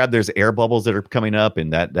also can grab, there's air bubbles that are coming up,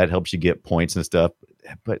 and that helps you get points and stuff.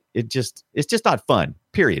 But it's just not fun.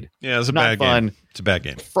 Period. Yeah, it's a not bad fun. game. It's a bad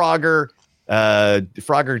game. Frogger 2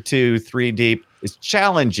 3D is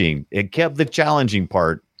challenging. It kept the challenging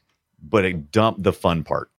part, but it dumped the fun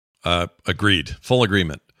part. Agreed. Full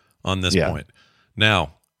agreement on this point.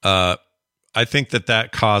 Now, I think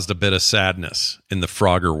that caused a bit of sadness in the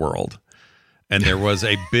Frogger world. And there was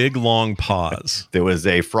a big, long pause. There was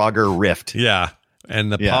a Frogger rift. Yeah. And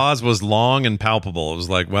the pause was long and palpable. It was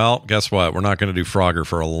like, well, guess what? We're not going to do Frogger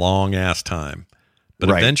for a long ass time. But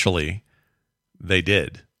eventually, they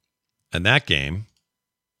did. And that game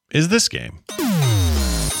is this game.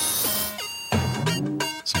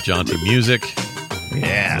 Some jaunty music.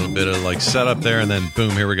 Yeah. A little bit of like setup there, and then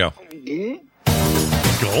boom, here we go.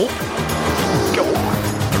 Go.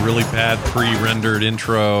 A really bad pre-rendered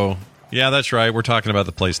intro. Yeah, that's right. We're talking about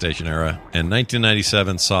the PlayStation era. And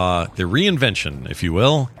 1997 saw the reinvention, if you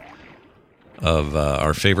will, of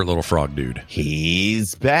our favorite little frog dude.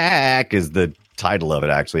 He's back is the title of it,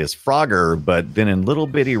 actually. It's Frogger, but then in little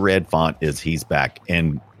bitty red font is He's Back.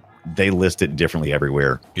 And they list it differently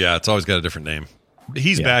everywhere. Yeah, it's always got a different name.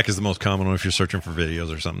 He's Back is the most common one if you're searching for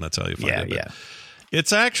videos or something. That's how you find it. Yeah.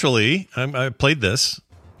 It's actually, I played this.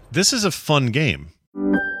 This is a fun game.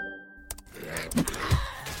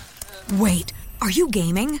 Wait, are you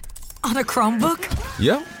gaming? On a Chromebook?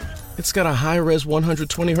 Yep. It's got a high-res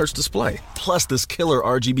 120Hz display, plus this killer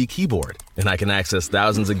RGB keyboard. And I can access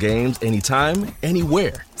thousands of games anytime,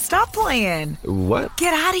 anywhere. Stop playing. What?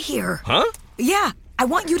 Get out of here. Huh? Yeah, I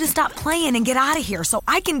want you to stop playing and get out of here so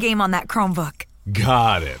I can game on that Chromebook.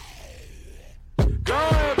 Got it.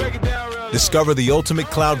 Discover the ultimate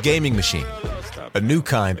cloud gaming machine. A new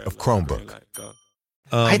kind of Chromebook.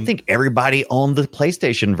 I think everybody owned the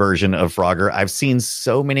PlayStation version of Frogger. I've seen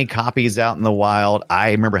so many copies out in the wild.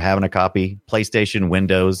 I remember having a copy. PlayStation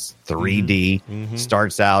Windows 3D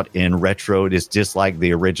starts out in retro. It's just like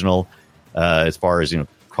the original, as far as,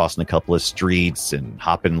 crossing a couple of streets and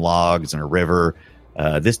hopping logs in a river.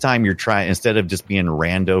 This time you're trying, instead of just being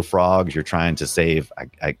rando frogs, you're trying to save,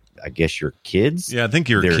 I guess, your kids. Yeah, I think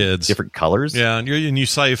your kids. Different colors. Yeah, and you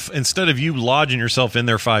save, instead of you lodging yourself in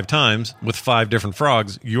there 5 times with 5 different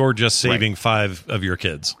frogs, you're just saving 5 of your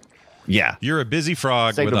kids. Yeah. You're a busy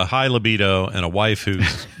frog with a high libido and a wife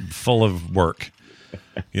who's full of work.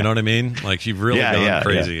 You know what I mean? Like, you've really gone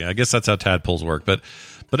crazy. Yeah. I guess that's how tadpoles work. But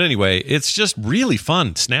anyway, it's just really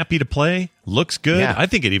fun. Snappy to play. Looks good. Yeah. I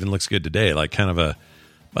think it even looks good today. Like, kind of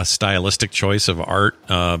a stylistic choice of art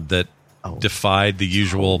that defied the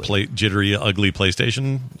usual jittery, ugly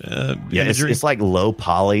PlayStation imagery. It's like low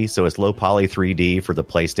poly, so it's low poly 3D for the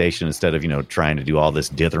PlayStation instead of trying to do all this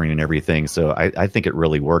dithering and everything. So I think it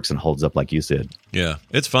really works and holds up, like you said. Yeah,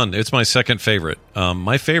 it's fun. It's my second favorite.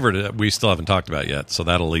 My favorite we still haven't talked about yet, so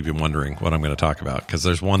that'll leave you wondering what I'm going to talk about, because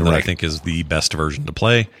there's one that I think is the best version to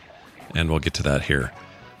play, and we'll get to that here.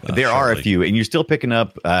 There are a few, and you're still picking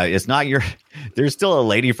up. It's not your. There's still a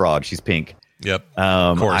lady frog. She's pink. Yep.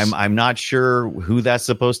 Of course. I'm not sure who that's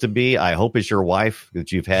supposed to be. I hope it's your wife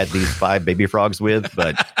that you've had these 5 baby frogs with,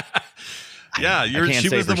 but yeah, she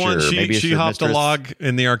was the one. Sure. She hopped a log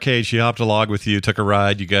in the arcade. She hopped a log with you, took a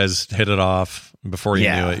ride. You guys hit it off. Before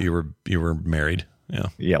you knew it, you were married. Yeah.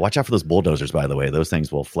 Yeah. Watch out for those bulldozers, by the way. Those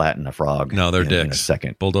things will flatten a frog. No, they're dicks. In a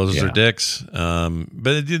second. Bulldozers are dicks.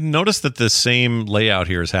 But notice that the same layout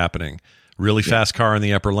here is happening. Really fast car in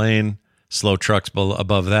the upper lane, slow trucks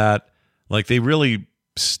above that. Like, they really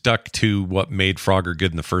stuck to what made Frogger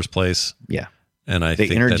good in the first place. Yeah. And they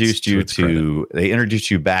introduced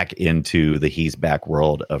you back into the He's Back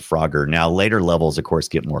world of Frogger. Now, later levels, of course,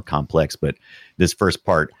 get more complex, but this first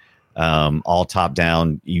part, all top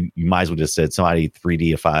down, you might as well just said somebody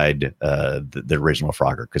 3D-ified the original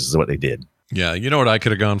Frogger, because this is what they did. Yeah. You know what I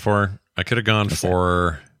could have gone for? I could have gone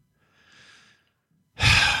for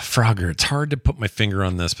Frogger. It's hard to put my finger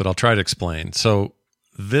on this, but I'll try to explain. So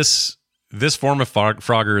this form of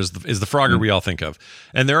Frogger is the Frogger we all think of.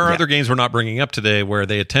 And there are other games we're not bringing up today where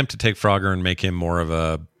they attempt to take Frogger and make him more of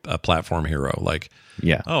a platform hero. Like,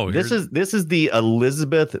 this is the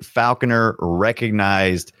Elizabeth Falconer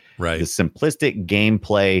recognized the simplistic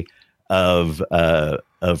gameplay of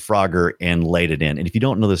Frogger and laid it in. And if you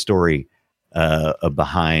don't know the story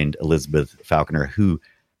behind Elizabeth Falconer, who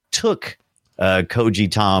took Koji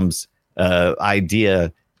Tom's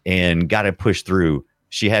idea and got it pushed through.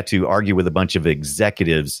 She had to argue with a bunch of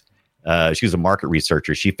executives. She was a market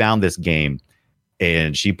researcher. She found this game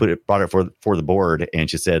and she brought it for the board, and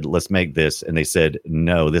she said, let's make this. And they said,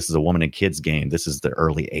 no, this is a woman and kids game. This is the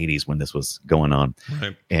early 80s when this was going on.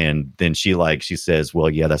 Right. And then she says, well,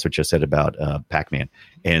 yeah, that's what you said about Pac-Man.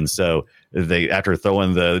 And so they, after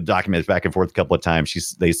throwing the documents back and forth a couple of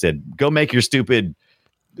times, they said, go make your stupid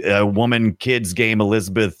woman kids game,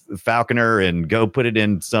 Elizabeth Falconer, and go put it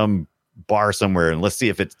in some bar somewhere and let's see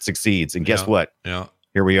if it succeeds. And guess what? Yeah.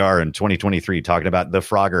 Here we are in 2023 talking about the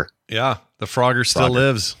Frogger. Yeah, the Frogger still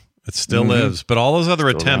lives. It still lives. But all those other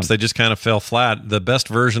attempts, they just kind of fell flat. The best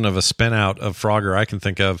version of a spin out of Frogger I can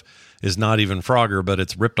think of is not even Frogger, but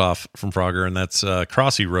it's ripped off from Frogger, and that's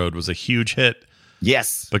Crossy Road was a huge hit.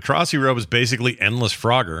 Yes. But Crossy Road was basically endless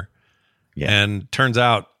Frogger. Yeah. And turns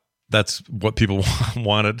out that's what people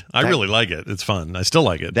wanted. I really like it. It's fun. I still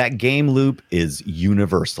like it. That game loop is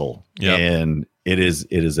universal. Yep. And it is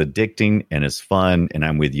addicting and it's fun. And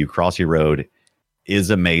I'm with you. Crossy Road is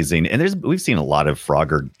amazing. And we've seen a lot of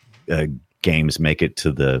Frogger games make it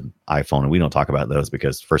to the iPhone, and we don't talk about those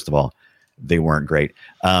because, first of all, they weren't great.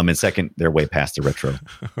 And second, they're way past the retro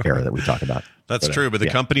era that we talk about. That's true. But the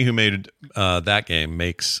company who made that game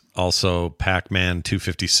makes also Pac-Man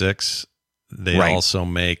 256. They also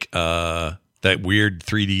make that weird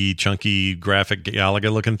 3D chunky graphic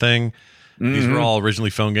Galaga looking thing. Mm-hmm. These were all originally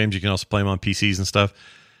phone games. You can also play them on PCs and stuff.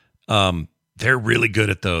 They're really good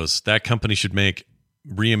at those. That company should make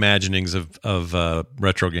reimaginings of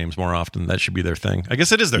retro games more often. That should be their thing. I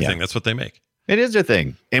guess it is their thing. That's what they make. It is their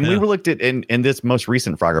thing. And we looked at in this most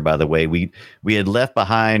recent Frogger, by the way, we had left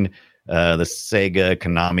behind the Sega,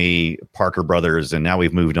 Konami, Parker Brothers, and now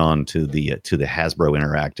we've moved on to the Hasbro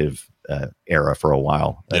Interactive era for a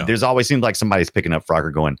while. There's always seemed like somebody's picking up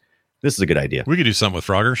Frogger going, this is a good idea. We could do something with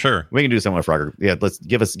Frogger, sure. We can do something with Frogger. Yeah, let's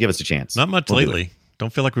give us a chance. Not much lately.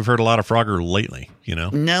 Don't feel like we've heard a lot of Frogger lately, you know?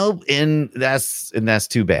 No, and that's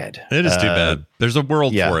too bad. It is too bad. There's a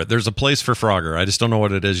world for it. There's a place for Frogger. I just don't know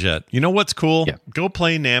what it is yet. You know what's cool? Yeah. Go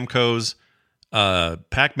play Namco's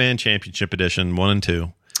Pac-Man Championship Edition 1 and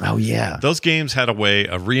 2. Oh, yeah. Those games had a way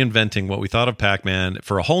of reinventing what we thought of Pac-Man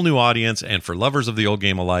for a whole new audience and for lovers of the old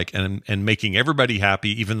game alike, and making everybody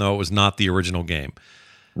happy, even though it was not the original game.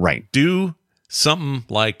 Right. Do something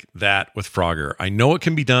like that with Frogger. I know it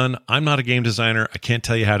can be done. I'm not a game designer. I can't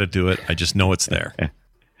tell you how to do it. I just know it's there.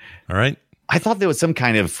 All right? I thought there was some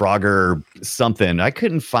kind of Frogger something. I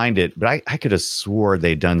couldn't find it, but I could have swore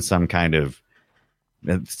they'd done some kind of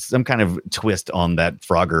twist on that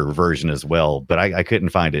Frogger version as well, but I couldn't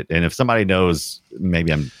find it. And if somebody knows,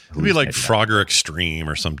 maybe I'm... It'd be like Frogger Extreme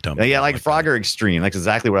or some dumb... Yeah, like Frogger Extreme. That's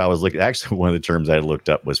exactly what I was looking... Actually, one of the terms I looked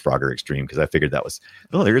up was Frogger Extreme, because I figured that was...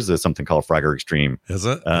 Oh, there is something called Frogger Extreme. Is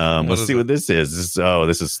it? Let's see what this is.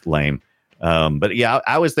 This is lame. But yeah,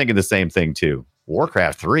 I was thinking the same thing too.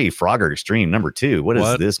 Warcraft 3, Frogger Extreme, number 2. What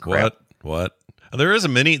is this crap? What? There is a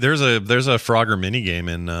mini... There's a Frogger mini game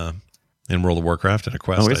in World of Warcraft and a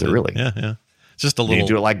quest. Oh, is it really? Yeah. It's just a little. You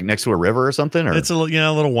do it like next to a river or something, or it's a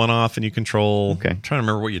little one-off, and you control. Okay, I'm trying to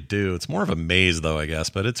remember what you do. It's more of a maze, though, I guess,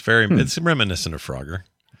 but it's it's reminiscent of Frogger.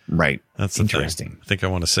 Right. That's interesting. I think I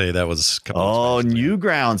want to say that was. A couple of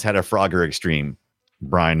Newgrounds had a Frogger Extreme.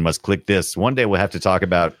 Brian must click this. One day we'll have to talk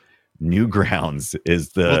about Newgrounds.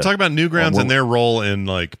 We'll talk about Newgrounds and their role in,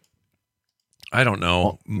 like, I don't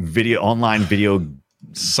know, online video.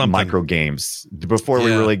 Something. Micro games before we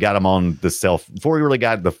really got them on before we really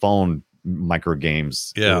got the phone micro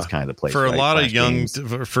games. It was kind of the place for a lot of young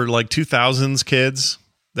for like 2000s kids.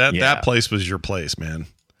 That place was your place, man.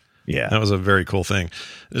 Yeah, that was a very cool thing.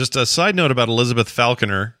 Just a side note about Elizabeth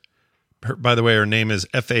Falconer. By the way, her name is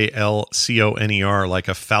Falconer, like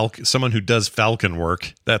a falcon, someone who does falcon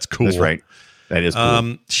work. That's cool. That's right. That is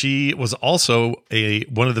cool. She was also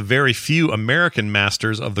one of the very few American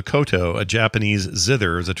masters of the koto, a Japanese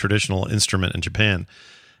zither, is a traditional instrument in Japan,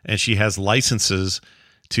 and she has licenses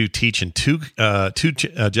to teach in two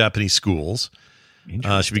Japanese schools.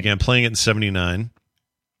 She began playing it in '79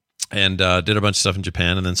 and did a bunch of stuff in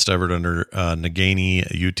Japan, and then studied under Nagani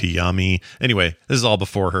Utiyami. Anyway, this is all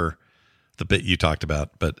before the bit you talked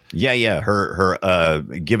about, but her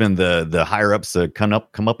given the higher ups come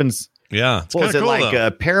up and. Yeah. What was it cool,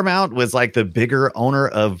 like? Paramount was like the bigger owner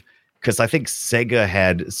of, because I think Sega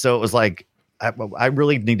had, so it was like, I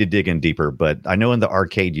really need to dig in deeper, but I know in the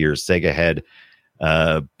arcade years, Sega had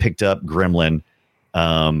picked up Gremlin,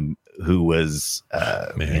 who was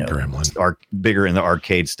Gremlin bigger in the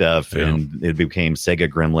arcade stuff, and it became Sega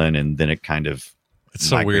Gremlin, and then it kind of It's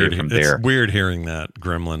so weird. It's weird hearing that,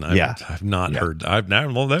 Gremlin. I've not heard.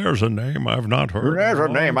 Well, there's a name I've not heard. There's a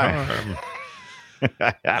name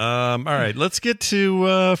all right, let's get to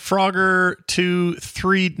Frogger 2,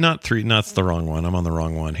 3, not 3. That's the wrong one. I'm on the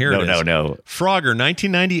wrong one. Here it is. No. Frogger,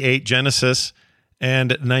 1998 Genesis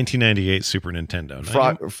and 1998 Super Nintendo.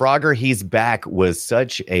 Frogger, He's Back was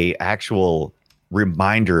such a actual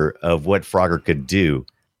reminder of what Frogger could do.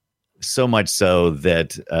 So much so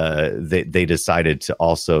that they decided to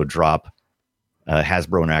also drop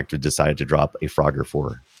Hasbro Interactive decided to drop a Frogger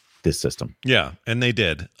for this system. Yeah, and they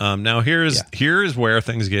did. Now here's where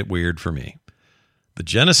things get weird for me. The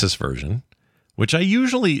Genesis version, which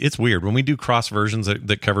it's weird when we do cross versions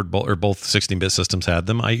that covered both 16-bit systems had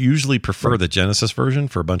them. I usually prefer the Genesis version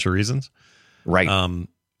for a bunch of reasons. Right. And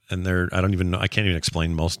I can't even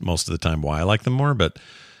explain most of the time why I like them more, but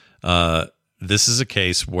this is a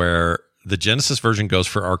case where the Genesis version goes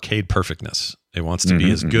for arcade perfectness. It wants to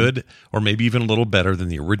be as good or maybe even a little better than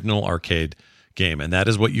the original arcade game, and that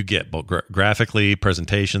is what you get, both graphically,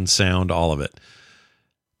 presentation, sound, all of it.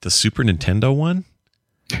 The Super Nintendo one,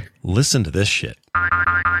 listen to this shit.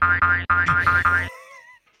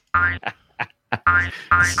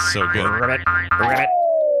 This is so good.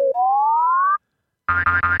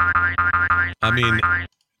 I mean,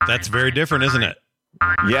 that's very different, isn't it?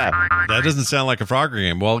 Yeah. That doesn't sound like a Frogger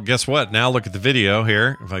game. Well, guess what? Now look at the video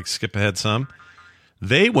here. If I skip ahead some.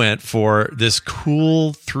 They went for this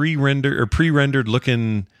cool pre-rendered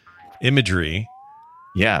looking imagery.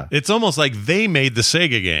 Yeah. It's almost like they made the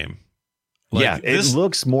Sega game. It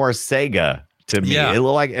looks more Sega to me. Yeah. It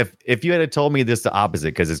looked like if you had told me this the opposite,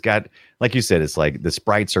 because it's got, like you said, it's like the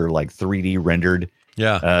sprites are like 3D rendered.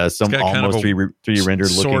 Yeah. Some almost 3D rendered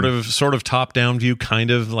looking. Sort of top-down view, kind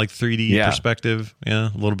of like 3D perspective. Yeah,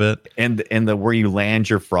 a little bit. And the where you land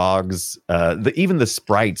your frogs, even the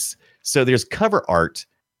sprites. So there's cover art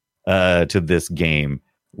to this game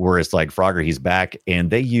where it's like Frogger, He's Back, and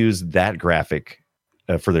they use that graphic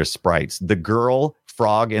for their sprites. The girl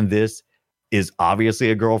frog in this is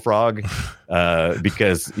obviously a girl frog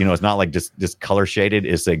because it's not like just color shaded.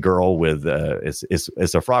 It's a girl with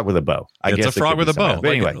it's a frog with a bow. It's a frog with a bow.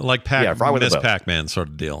 But anyway, frog with Miss Pac-Man sort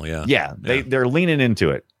of deal. Yeah. They're leaning into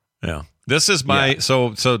it. Yeah. This is my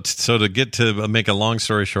so to get to make a long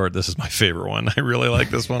story short, this is my favorite one. I really like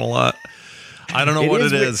this one a lot. I don't know what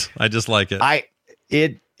it is. I just like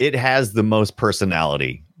it. It has the most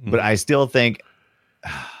personality, but I still think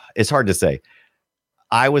it's hard to say.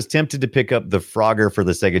 I was tempted to pick up the Frogger for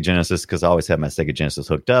the Sega Genesis because I always had my Sega Genesis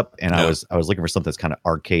hooked up, and I was looking for something that's kind of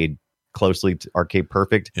closely to arcade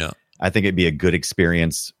perfect. Yeah, I think it'd be a good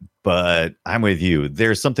experience. But I'm with you.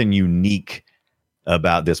 There's something unique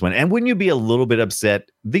about this one, and wouldn't you be a little bit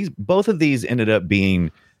upset? Both of these ended up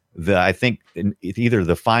being either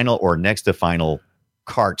the final or next to final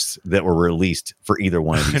carts that were released for either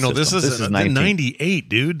one of these. This is 98,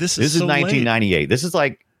 dude. This is 1998. Late. This is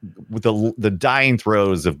like with the dying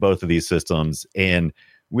throes of both of these systems, and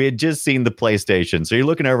we had just seen the PlayStation. So you're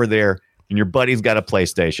looking over there, and your buddy's got a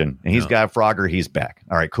PlayStation, and he's got Frogger. He's back.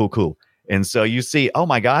 All right, cool. And so you see, oh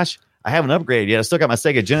my gosh, I haven't upgraded yet. I still got my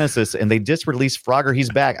Sega Genesis, and they just released Frogger. He's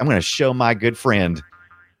back. I'm going to show my good friend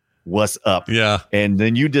what's up. Yeah. And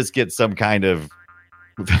then you just get some kind of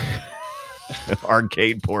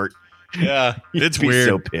arcade port. Yeah, it's weird.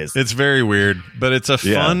 So pissed. It's very weird, but it's a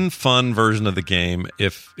fun version of the game.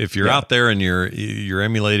 If you're out there and you're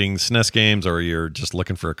emulating SNES games or you're just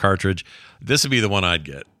looking for a cartridge, this would be the one I'd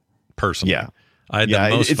get personally. Yeah. I had the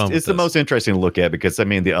most fun with it's the most interesting to look at because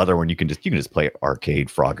the other one you can just play arcade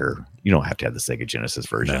Frogger. You don't have to have the Sega Genesis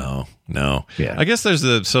version. No. Yeah. I guess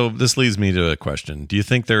so this leads me to a question. Do you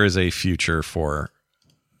think there is a future for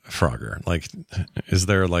Frogger? Like, is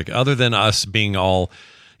there other than us being all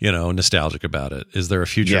nostalgic about it, is there a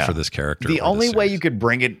future for this character? The only way you could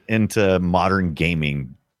bring it into modern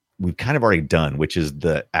gaming, we've kind of already done, which is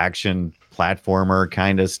the action platformer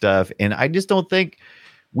kind of stuff. And I just don't think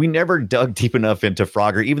we never dug deep enough into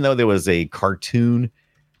Frogger, even though there was a cartoon.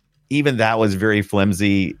 Even that was very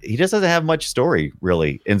flimsy. He just doesn't have much story,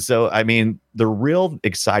 really. And so, I mean, the real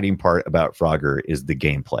exciting part about Frogger is the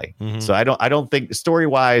gameplay. Mm-hmm. So I don't think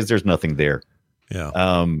story-wise, there's nothing there. Yeah.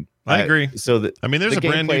 I agree. There's a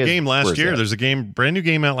brand new game last year. There's a brand new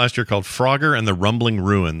game out last year called Frogger and the Rumbling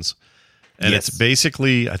Ruins. And it's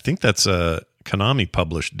basically, I think that's a Konami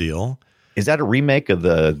published deal. Is that a remake of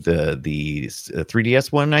the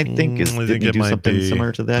 3DS one? I think did it do something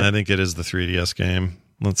similar to that? I think it is the 3DS game.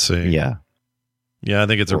 Let's see. Yeah, I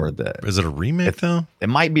think it's is it a remake though? It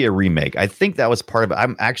might be a remake. I think that was part of it.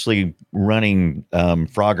 I'm actually running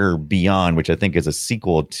Frogger Beyond, which I think is a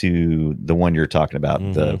sequel to the one you're talking about.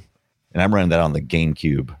 Mm-hmm. and I'm running that on the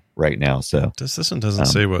GameCube right now. So this one doesn't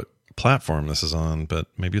say what platform this is on, but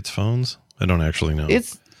maybe it's phones. I don't actually know.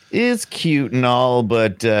 It's cute and all,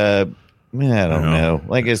 but I don't know.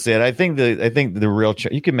 Like I said, I think the real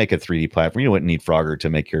you can make a 3D platform. You wouldn't need Frogger to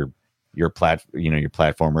make your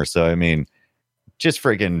platformer. So I mean, just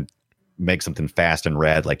freaking make something fast and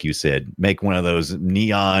rad, like you said. Make one of those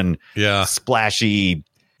neon, splashy,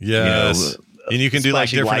 yes. And you can do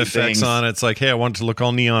like different effects things on it. It's like, hey, I want it to look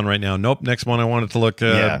all neon right now. Nope. Next one, I want it to look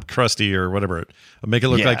crusty or whatever. Make it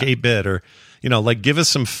look like 8-bit or, like give us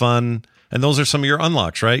some fun. And those are some of your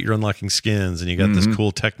unlocks, right? You're unlocking skins and you got this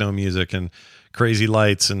cool techno music and crazy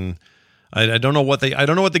lights. And I don't know what the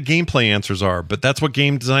gameplay answers are, but that's what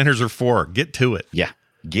game designers are for. Get to it. Yeah.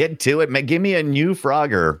 Get to it. Give me a new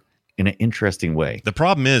Frogger in an interesting way. The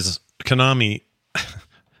problem is Konami,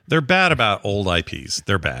 they're bad about old IPs.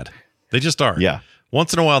 They're bad. They just are. Yeah.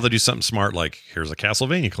 Once in a while, they do something smart, like here's a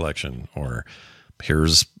Castlevania collection, or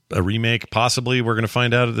here's a remake. Possibly, we're going to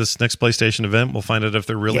find out at this next PlayStation event. We'll find out if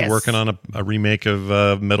they're really working on a remake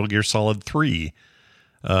of Metal Gear Solid 3,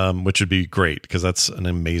 which would be great because that's an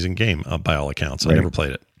amazing game by all accounts. I never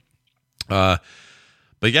played it. But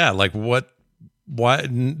yeah, like why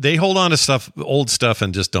they hold on to old stuff,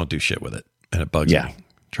 and just don't do shit with it, and it bugs me.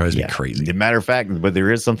 Drives me crazy. As a matter of fact, but there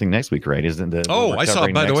is something next week, right? Isn't the I saw.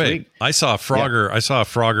 By the way, I saw a Frogger. I saw a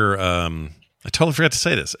Frogger. I totally forgot to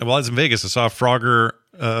say this. While I was in Vegas, I saw a Frogger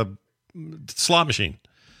slot machine.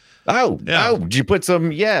 Did you put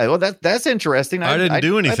some? Yeah, well, that's interesting. I didn't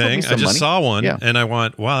do anything. I just saw one, and I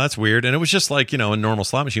went, "Wow, that's weird." And it was just like a normal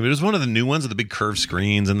slot machine, but it was one of the new ones with the big curved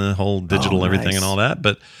screens and the whole digital everything and all that.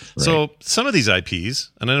 But so some of these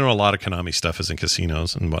IPs, and I know a lot of Konami stuff is in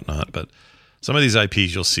casinos and whatnot, but some of these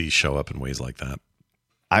IPs you'll see show up in ways like that.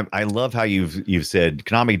 I love how you've said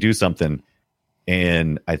Konami do something,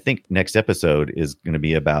 and I think next episode is going to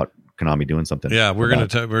be about Konami doing something. Yeah, we're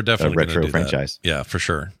definitely a retro gonna do franchise. That. Yeah, for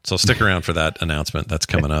sure. So stick around for that announcement. That's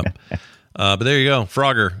coming up. But there you go,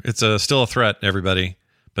 Frogger. It's still a threat, everybody.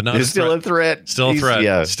 But not still a threat. Still a threat.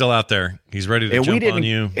 Yeah. Still out there. He's ready to jump on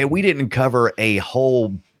you. And we didn't cover a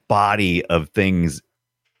whole body of things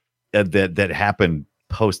that happened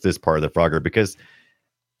post this part of the Frogger because,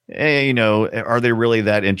 are they really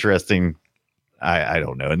that interesting? I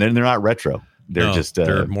don't know. And then they're not retro. They're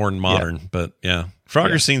they're more modern. But yeah,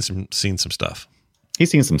 Frogger's seen some stuff. He's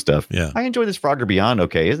seen some stuff. Yeah, I enjoy this Frogger Beyond.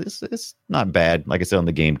 Okay, it's not bad. Like I said on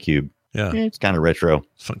the GameCube. Yeah, it's kind of retro.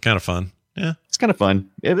 It's kind of fun. Yeah, it's kind of fun.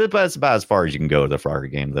 It's about as far as you can go with the Frogger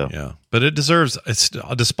game, though. Yeah, but it deserves.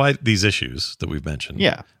 Despite these issues that we've mentioned.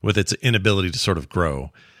 Yeah, with its inability to sort of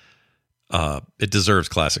grow. It deserves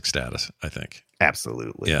classic status, I think.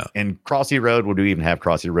 Absolutely. Yeah. And Crossy Road, would we even have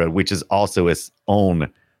Crossy Road, which is also its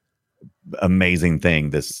own amazing thing.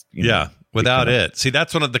 Without it. See,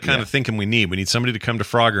 that's one of the kind of thinking we need. We need somebody to come to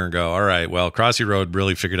Frogger and go, all right, well, Crossy Road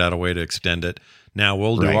really figured out a way to extend it. Now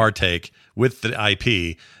we'll do our take with the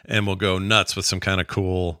IP and we'll go nuts with some kind of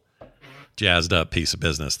cool, jazzed up piece of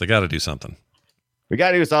business. They got to do something. We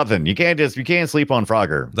got to do something. You can't sleep on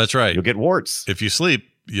Frogger. That's right. You'll get warts. If you sleep,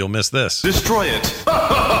 you'll miss this. Destroy it.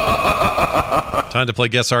 Time to play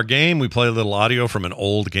Guess Our Game. We play a little audio from an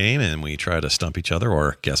old game and we try to stump each other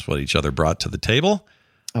or guess what each other brought to the table.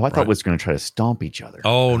 Oh, I thought we was going to try to stomp each other.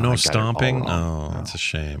 Oh, no stomping? Oh, that's a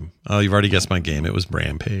shame. Oh, you've already guessed my game. It was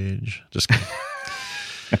Rampage. Just kidding.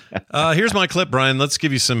 Here's my clip, Brian. Let's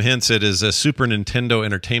give you some hints. It is a Super Nintendo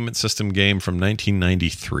Entertainment System game from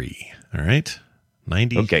 1993. All right?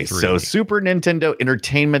 93. Okay, so Super Nintendo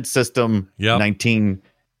Entertainment System,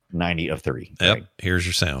 1990 of 3. Yep. Right. Here's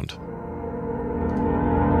your sound.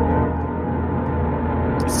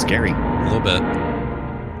 It's scary. A little bit.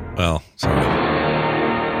 Well, sorry.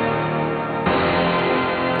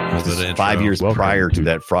 This is 5 years prior to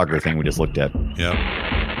that Frogger thing we just looked at. Yep.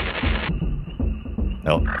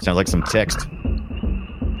 Oh, sounds like some text.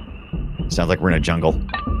 Sounds like we're in a jungle.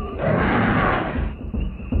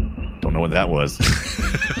 Don't know what that was.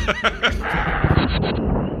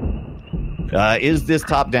 Is this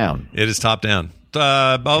top down? It is top down.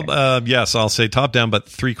 Yes, I'll say top down, but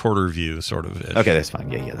 3/4 view, sort of. Okay, that's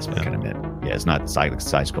fine. Yeah, that's what I kind of meant. Yeah, it's not side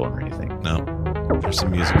scrolling or anything. No. There's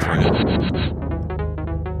some music for you.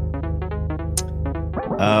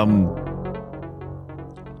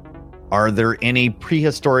 Are there any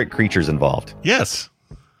prehistoric creatures involved? Yes,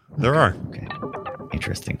 there are. Okay,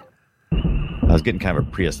 interesting. I was getting kind of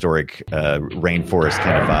a prehistoric rainforest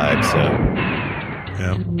kind of vibe. So,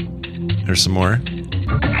 yeah, there's some more.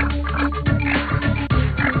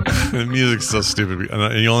 The music's so stupid,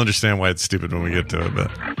 and you'll understand why it's stupid when we get to it.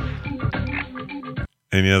 But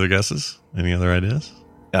any other guesses? Any other ideas?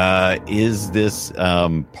 Is this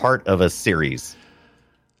part of a series?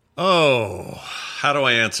 Oh, how do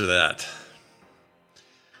I answer that?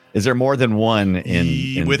 Is there more than one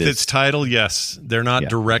in with this? its title? Yes, they're not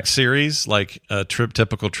direct series like a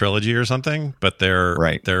typical trilogy or something, but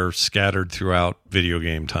they're scattered throughout video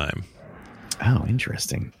game time. Oh,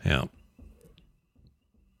 interesting. Yeah,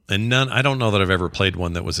 and none. I don't know that I've ever played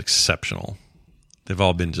one that was exceptional. They've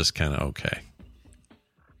all been just kind of okay.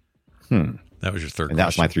 That was your third. And that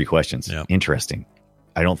was my 3 questions. Yeah, interesting.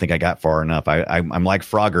 I don't think I got far enough. I'm like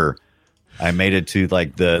Frogger. I made it to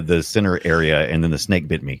like the center area, and then the snake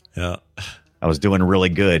bit me. Yeah, I was doing really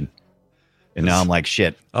good, and now I'm like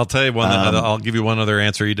shit. I'll tell you one. I'll give you one other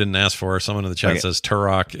answer you didn't ask for. Someone in the chat says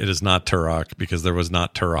Turok. It is not Turok because there was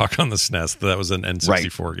not Turok on the SNES. That was an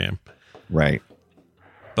N64 game. Right.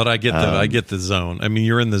 But I get the zone. I mean,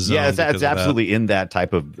 you're in the zone. Yeah, it's absolutely in that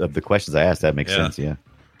type of the questions I asked. That makes sense. Yeah.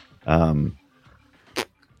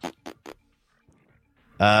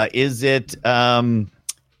 Is it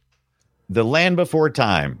The Land Before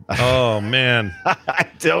Time? Oh man, I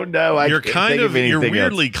don't know. You're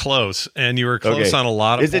weirdly close, and you were close on a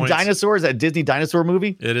lot of points. Is it dinosaurs? That Disney dinosaur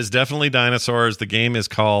movie? It is definitely dinosaurs. The game is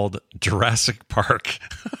called Jurassic Park.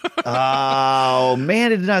 Oh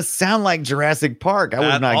man, it did not sound like Jurassic Park. I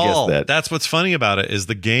would have not guessed that. That's what's funny about it is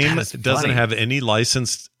the game doesn't have any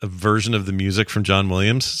licensed version of the music from John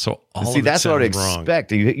Williams. So that's what I would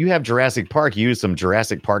expect. You have Jurassic Park. You use some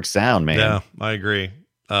Jurassic Park sound, man. Yeah, I agree.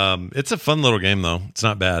 It's a fun little game though. It's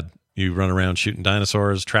not bad. You run around shooting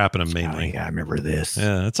dinosaurs, trapping them mainly. Oh, yeah, I remember this.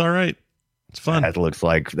 Yeah, it's all right. It's fun. That looks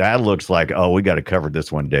like oh, we got to cover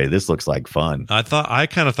this one day. This looks like fun. I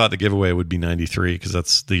kind of thought the giveaway would be 93 because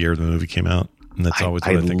that's the year the movie came out, and that's always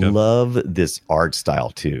what I think of. I love this art style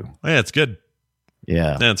too. Oh, yeah, it's good.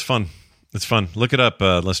 Yeah, it's fun. It's fun. Look it up,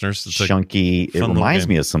 listeners. It's chunky. It reminds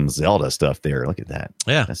me of some Zelda stuff there. Look at that.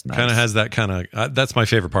 Yeah, that's nice. Kind of has that kind of. That's my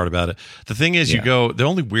favorite part about it. The thing is, you go. The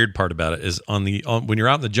only weird part about it is when you're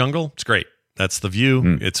out in the jungle. It's great. That's the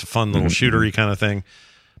view. It's a fun little shootery kind of thing.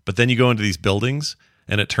 But then you go into these buildings,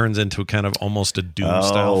 and it turns into kind of almost a Doom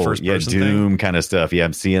style first person Doom kind of stuff. Yeah,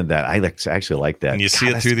 I'm seeing that. I actually like that. And you see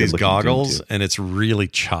it through these goggles, and it's really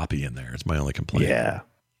choppy in there. It's my only complaint. Yeah,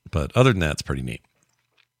 but other than that, it's pretty neat.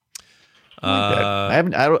 Did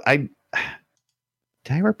I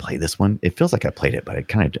ever play this one? It feels like I played it, but it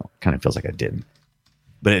kind of feels like I didn't.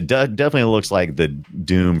 But it definitely looks like the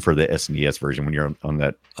Doom for the SNES version when you're on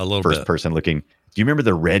that first person looking. Do you remember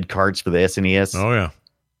the red carts for the SNES? Oh yeah.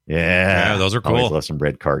 Yeah, those are cool. I always love some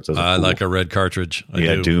red carts. I like a red cartridge. I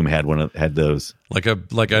do. Doom had those. I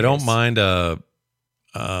don't mind I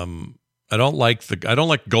don't like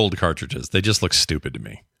gold cartridges. They just look stupid to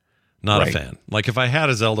me. Not a fan. Like if I had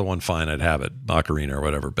a Zelda one, fine, I'd have it, Ocarina or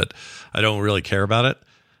whatever. But I don't really care about it.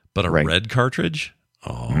 But a red cartridge,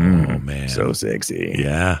 man, so sexy.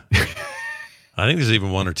 Yeah. I think there's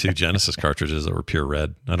even 1 or 2 Genesis cartridges that were pure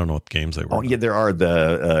red. I don't know what games they were. Oh yeah, there are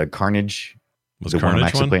the Carnage. Was the Carnage one I'm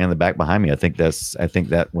actually one? playing in the back behind me. I think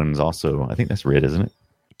that one's also. I think that's red, isn't it?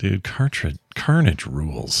 Dude, Carnage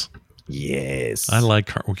rules. Yes, I like.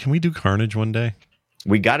 Can we do Carnage one day?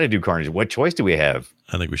 We got to do Carnage. What choice do we have?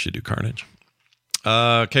 I think we should do Carnage.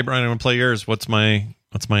 Okay, Brian, I'm gonna play yours. What's my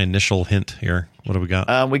initial hint here? What do we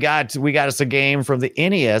got? We got us a game from the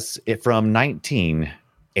NES from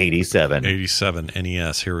 1987. 87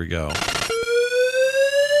 NES. Here we go.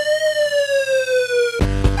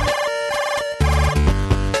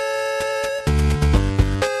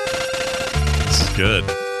 This is good.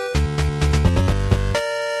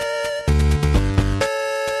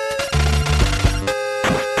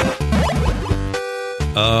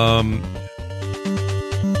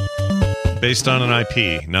 Based on an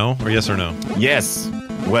IP, no? Or yes or no? Yes.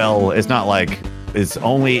 Well, it's not like it's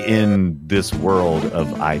only in this world of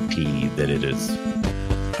IP that it is.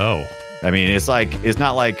 Oh. I mean, it's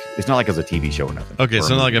not like it's a TV show or nothing. Okay, or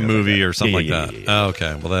so not like a movie or something yeah, like that. Yeah. Oh,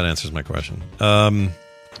 okay. Well, that answers my question. Oh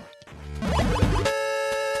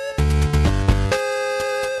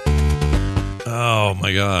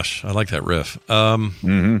my gosh, I like that riff.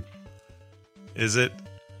 Is it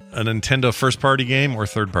a Nintendo first-party game or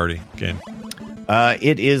third-party game?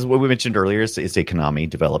 It is what we mentioned earlier. It's a Konami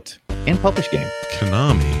developed and published game.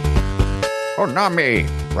 Konami,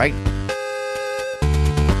 right?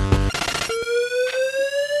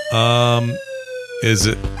 Is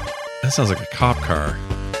it? That sounds like a cop car.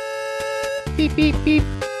 Beep beep beep.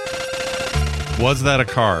 Was that a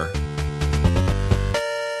car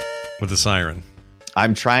with a siren?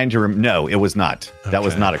 I'm trying to no, it was not. Okay. That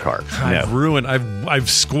was not a car. I've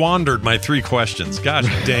squandered my 3 questions. Gosh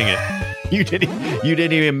dang it. You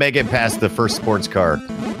didn't even make it past the first sports car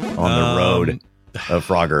on the road. of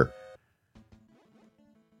Frogger.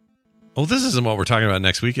 Oh, this isn't what we're talking about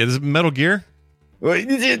next week. Is it Metal Gear?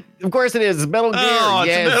 Of course it is. It's Metal Gear. Oh,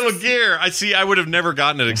 yes. it's Metal Gear. I see. I would have never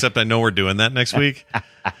gotten it, except I know we're doing that next week.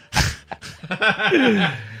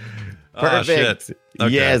 Perfect. Oh, shit.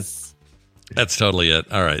 Okay. Yes. That's totally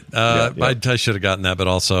it. All right. I should have gotten that, but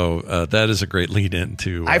also that is a great lead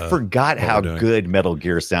into. I forgot how good Metal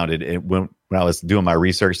Gear sounded when I was doing my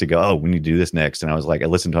research to go, we need to do this next. And I was like, I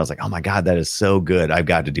listened to it. I was like, oh my God, that is so good. I've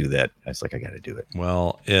got to do that. I was like, I got to do it.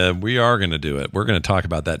 Well, we are going to do it. We're going to talk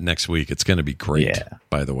about that next week. It's going to be great,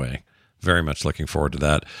 by the way. Very much looking forward to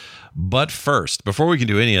that. But first, before we can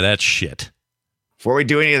do any of that shit. Before we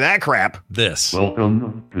do any of that crap. This.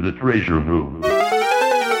 Welcome to the treasure room.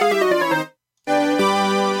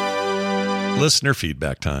 Listener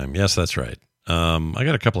feedback time. Yes, that's right. I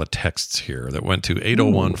got a couple of texts here that went to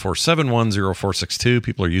 801-471-0462.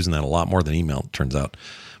 People are using that a lot more than email, it turns out,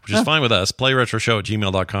 which is fine with us.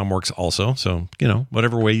 PlayRetroShow@gmail.com works also. So,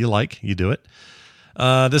 whatever way you like, you do it.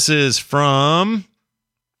 This is from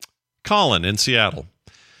Colin in Seattle.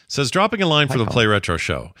 Says, dropping a line for the Play Retro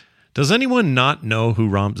Show. Does anyone not know who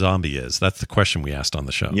Rob Zombie is? That's the question we asked on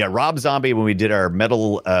the show. Yeah, Rob Zombie, when we did our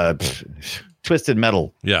metal... Twisted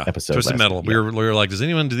Metal episode. Twisted Metal. We were like, do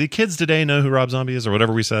the kids today know who Rob Zombie is or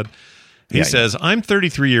whatever we said? He says, I'm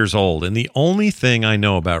 33 years old, and the only thing I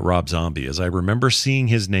know about Rob Zombie is I remember seeing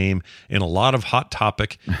his name in a lot of Hot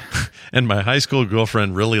Topic, and my high school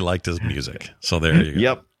girlfriend really liked his music. So there you go.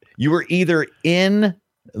 Yep. You were either in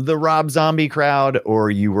the Rob Zombie crowd or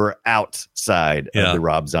you were outside of the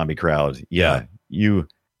Rob Zombie crowd. Yeah.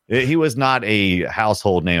 He was not a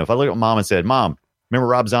household name. If I look at mom and said, Mom, remember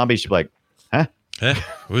Rob Zombie? She'd be like, huh?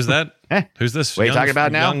 Who's that? Who's this? What are you talking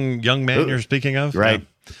about now? Young man you're speaking of? Right. Yeah.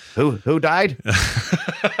 Who died?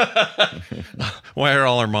 Why are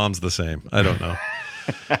all our moms the same? I don't know.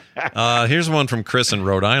 Here's one from Chris in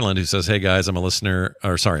Rhode Island who says, hey guys, I'm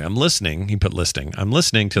listening. He put listing. I'm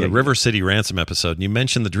listening to the River City Ransom episode, and you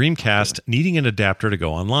mentioned the Dreamcast needing an adapter to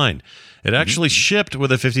go online. It actually shipped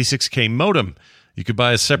with a 56K modem. You could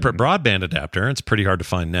buy a separate broadband adapter. It's pretty hard to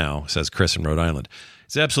find now, says Chris in Rhode Island.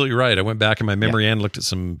 He's absolutely right. I went back in my memory and looked at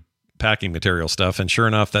some packing material stuff, and sure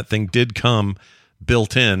enough, that thing did come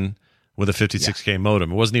built in with a 56K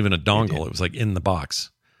modem. It wasn't even a dongle. It was like in the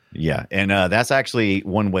box. Yeah, and that's actually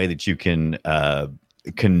one way that you can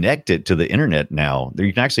connect it to the internet now.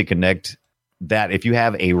 You can actually connect that. If you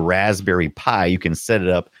have a Raspberry Pi, you can set it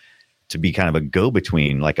up to be kind of a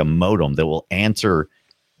go-between, like a modem that will answer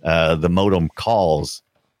the modem calls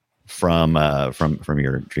from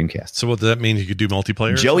your Dreamcast. So what does that mean? You could do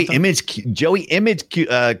multiplayer? Joey Image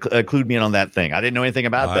clued me in on that thing. I didn't know anything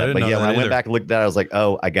about that. But yeah, when I went back and looked at that, I was like,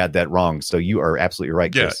 oh, I got that wrong. So you are absolutely right,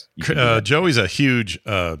 Chris. Yeah. Joey's a huge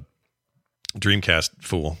Dreamcast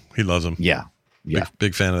fool. He loves them. Yeah.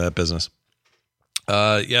 Big fan of that business.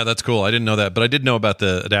 Yeah, that's cool. I didn't know that, but I did know about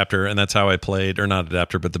the adapter, and that's how I played, or not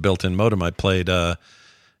adapter, but the built-in modem. I played NFL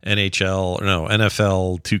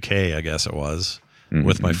 2K, I guess it was.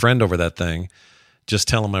 With my friend over that thing, just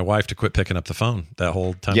telling my wife to quit picking up the phone that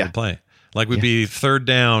whole time we play. Like we'd be third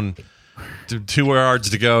down, 2 yards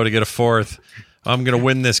to go to get a fourth. I'm going to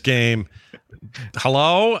win this game.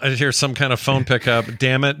 Hello? I hear some kind of phone pickup.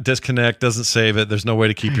 Damn it, disconnect, doesn't save it. There's no way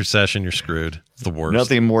to keep your session. You're screwed. It's the worst.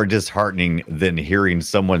 Nothing more disheartening than hearing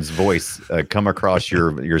someone's voice come across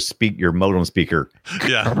your modem speaker.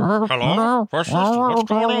 Yeah. Hello? What's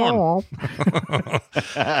going on?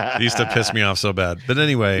 It used to piss me off so bad. But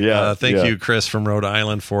anyway, thank you, Chris from Rhode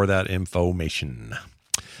Island, for that information.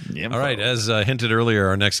 All right. As hinted earlier,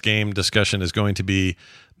 our next game discussion is going to be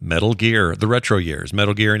Metal Gear, the retro years.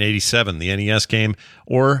 Metal Gear in 87, the NES game,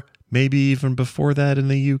 or maybe even before that in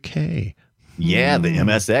the UK. Yeah, the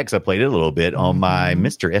MSX. I played it a little bit on my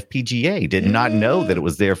Mr. FPGA. Did not know that it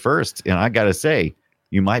was there first. And I got to say,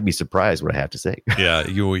 you might be surprised what I have to say. Yeah,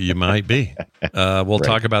 you might be. We'll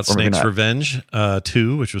talk about Snake's Revenge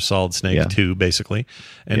 2, which was Solid Snake 2, basically.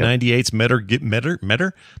 And 98's Metal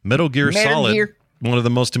Gear Solid. One of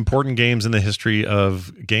the most important games in the history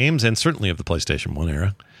of games, and certainly of the PlayStation 1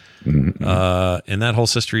 era. And that whole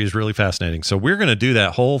history is really fascinating. So we're going to do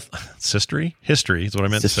that whole history is what I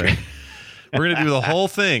meant to say. We're going to do the whole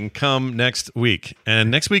thing come next week.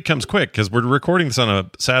 And next week comes quick because we're recording this on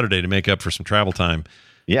a Saturday to make up for some travel time.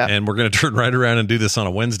 Yeah. And we're going to turn right around and do this on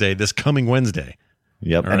a Wednesday, this coming Wednesday.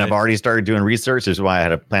 Yep. All and right. I've already started doing research. This is why I had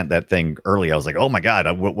to plant that thing early. I was like, oh my God,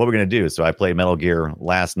 what are we going to do? So I played Metal Gear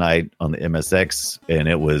last night on the MSX, and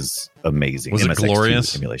it was amazing. Was it MSX2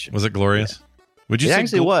 glorious? Emulation. Was it glorious? Would you it say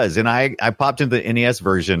actually was. And I popped into the NES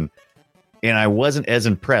version and I wasn't as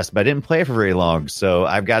impressed, but I didn't play it for very long, so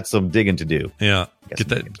I've got some digging to do. Yeah, get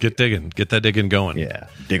that digging going. Yeah,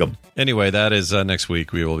 dig them. Anyway, that is next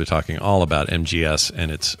week. We will be talking all about MGS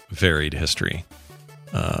and its varied history.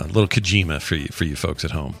 Little Kojima for you folks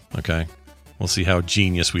at home. Okay, we'll see how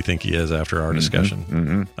genius we think he is after our discussion.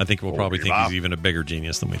 Mm-hmm. I think we'll probably think he's even a bigger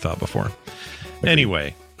genius than we thought before.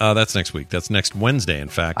 Anyway, that's next week. That's next Wednesday, in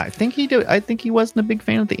fact. I think he wasn't a big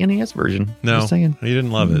fan of the NES version. No, Just saying. He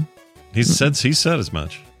didn't love it. He said as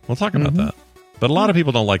much. We'll talk about that. But a lot of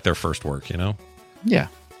people don't like their first work, you know? Yeah.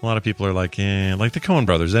 A lot of people are like, like the Coen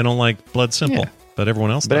brothers. They don't like Blood Simple. Yeah. But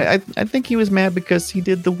everyone else does. But I think he was mad because he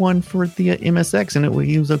did the one for the MSX, and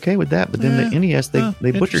he was okay with that. But then the NES,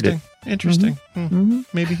 they butchered it. Interesting.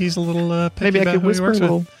 Maybe he's a little maybe I could whisper a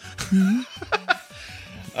little.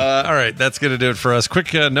 All right, that's going to do it for us.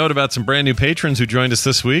 Quick note about some brand new patrons who joined us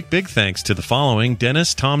this week. Big thanks to the following: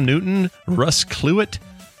 Dennis, Tom Newton, Russ Cluett,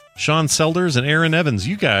 Sean Selders, and Aaron Evans.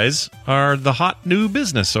 You guys are the hot new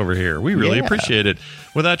business over here. We really appreciate it.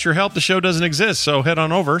 Without your help, the show doesn't exist. So head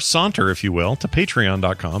on over, saunter, if you will, to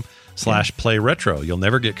patreon.com/playretro. You'll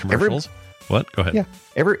never get commercials. What? Go ahead. Yeah,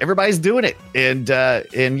 everybody's doing it, and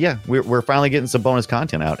yeah, we're finally getting some bonus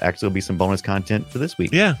content out. Actually, there'll be some bonus content for this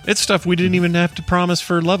week. Yeah, it's stuff we didn't even have to promise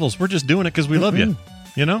for levels. We're just doing it because we love you.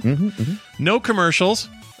 You know, no commercials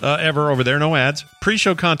ever over there, no ads.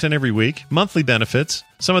 Pre-show content every week, monthly benefits,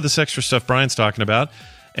 some of this extra stuff Brian's talking about,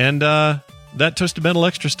 and that Twisted Metal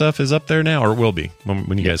extra stuff is up there now, or will be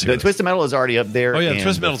when you guys hear the Twisted Metal is already up there. Oh yeah,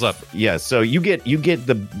 Twisted Metal's up. Yeah, so you get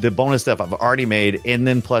the bonus stuff I've already made, and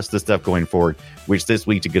then plus the stuff going forward, which this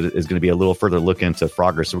week is going to be a little further look into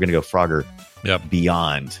Frogger. So we're going to go Frogger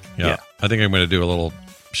Beyond. Yeah, I think I'm going to do a little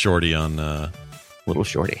shorty on on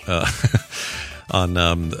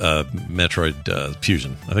Metroid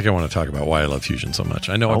Fusion. I think I want to talk about why I love Fusion so much.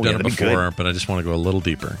 I know I've done it before, but I just want to go a little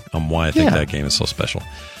deeper on why I think that game is so special.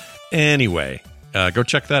 Anyway, go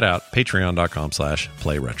check that out.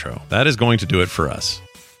 Patreon.com/playretro. That is going to do it for us.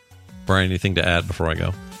 Brian, anything to add before I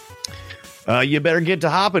go? You better get to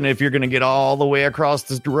hopping if you're going to get all the way across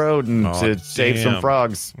this road and to save some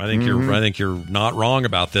frogs. I think you're not wrong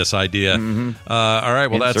about this idea. All right,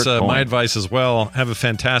 well, that's my advice as well. Have a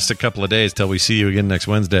fantastic couple of days till we see you again next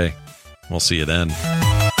Wednesday. We'll see you then.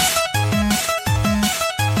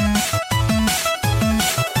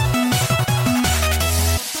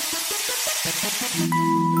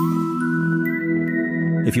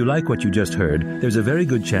 If you like what you just heard, there's a very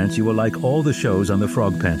good chance you will like all the shows on the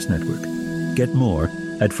Frog Pants Network. Get more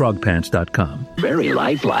at frogpants.com. Very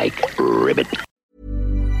lifelike. Ribbit.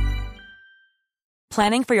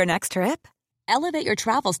 Planning for your next trip? Elevate your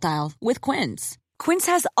travel style with Quince. Quince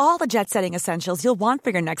has all the jet-setting essentials you'll want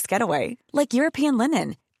for your next getaway, like European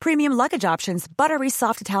linen, premium luggage options, buttery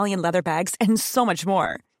soft Italian leather bags, and so much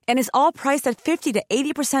more. And is all priced at 50 to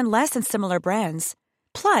 80% less than similar brands.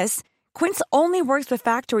 Plus, Quince only works with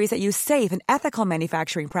factories that use safe and ethical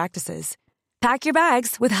manufacturing practices. Pack your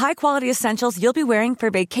bags with high-quality essentials you'll be wearing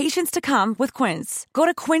for vacations to come with Quince. Go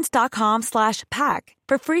to quince.com/pack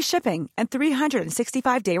for free shipping and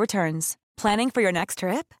 365-day returns. Planning for your next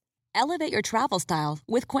trip? Elevate your travel style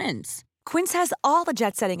with Quince. Quince has all the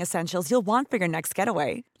jet-setting essentials you'll want for your next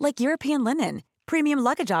getaway, like European linen, premium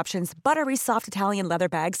luggage options, buttery soft Italian leather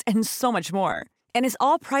bags, and so much more. And is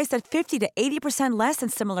all priced at 50 to 80% less than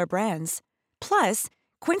similar brands. Plus,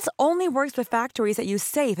 Quince only works with factories that use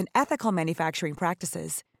safe and ethical manufacturing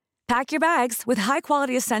practices. Pack your bags with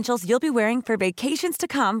high-quality essentials you'll be wearing for vacations to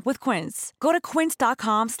come with Quince. Go to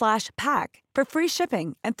quince.com/pack for free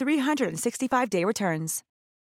shipping and 365-day returns.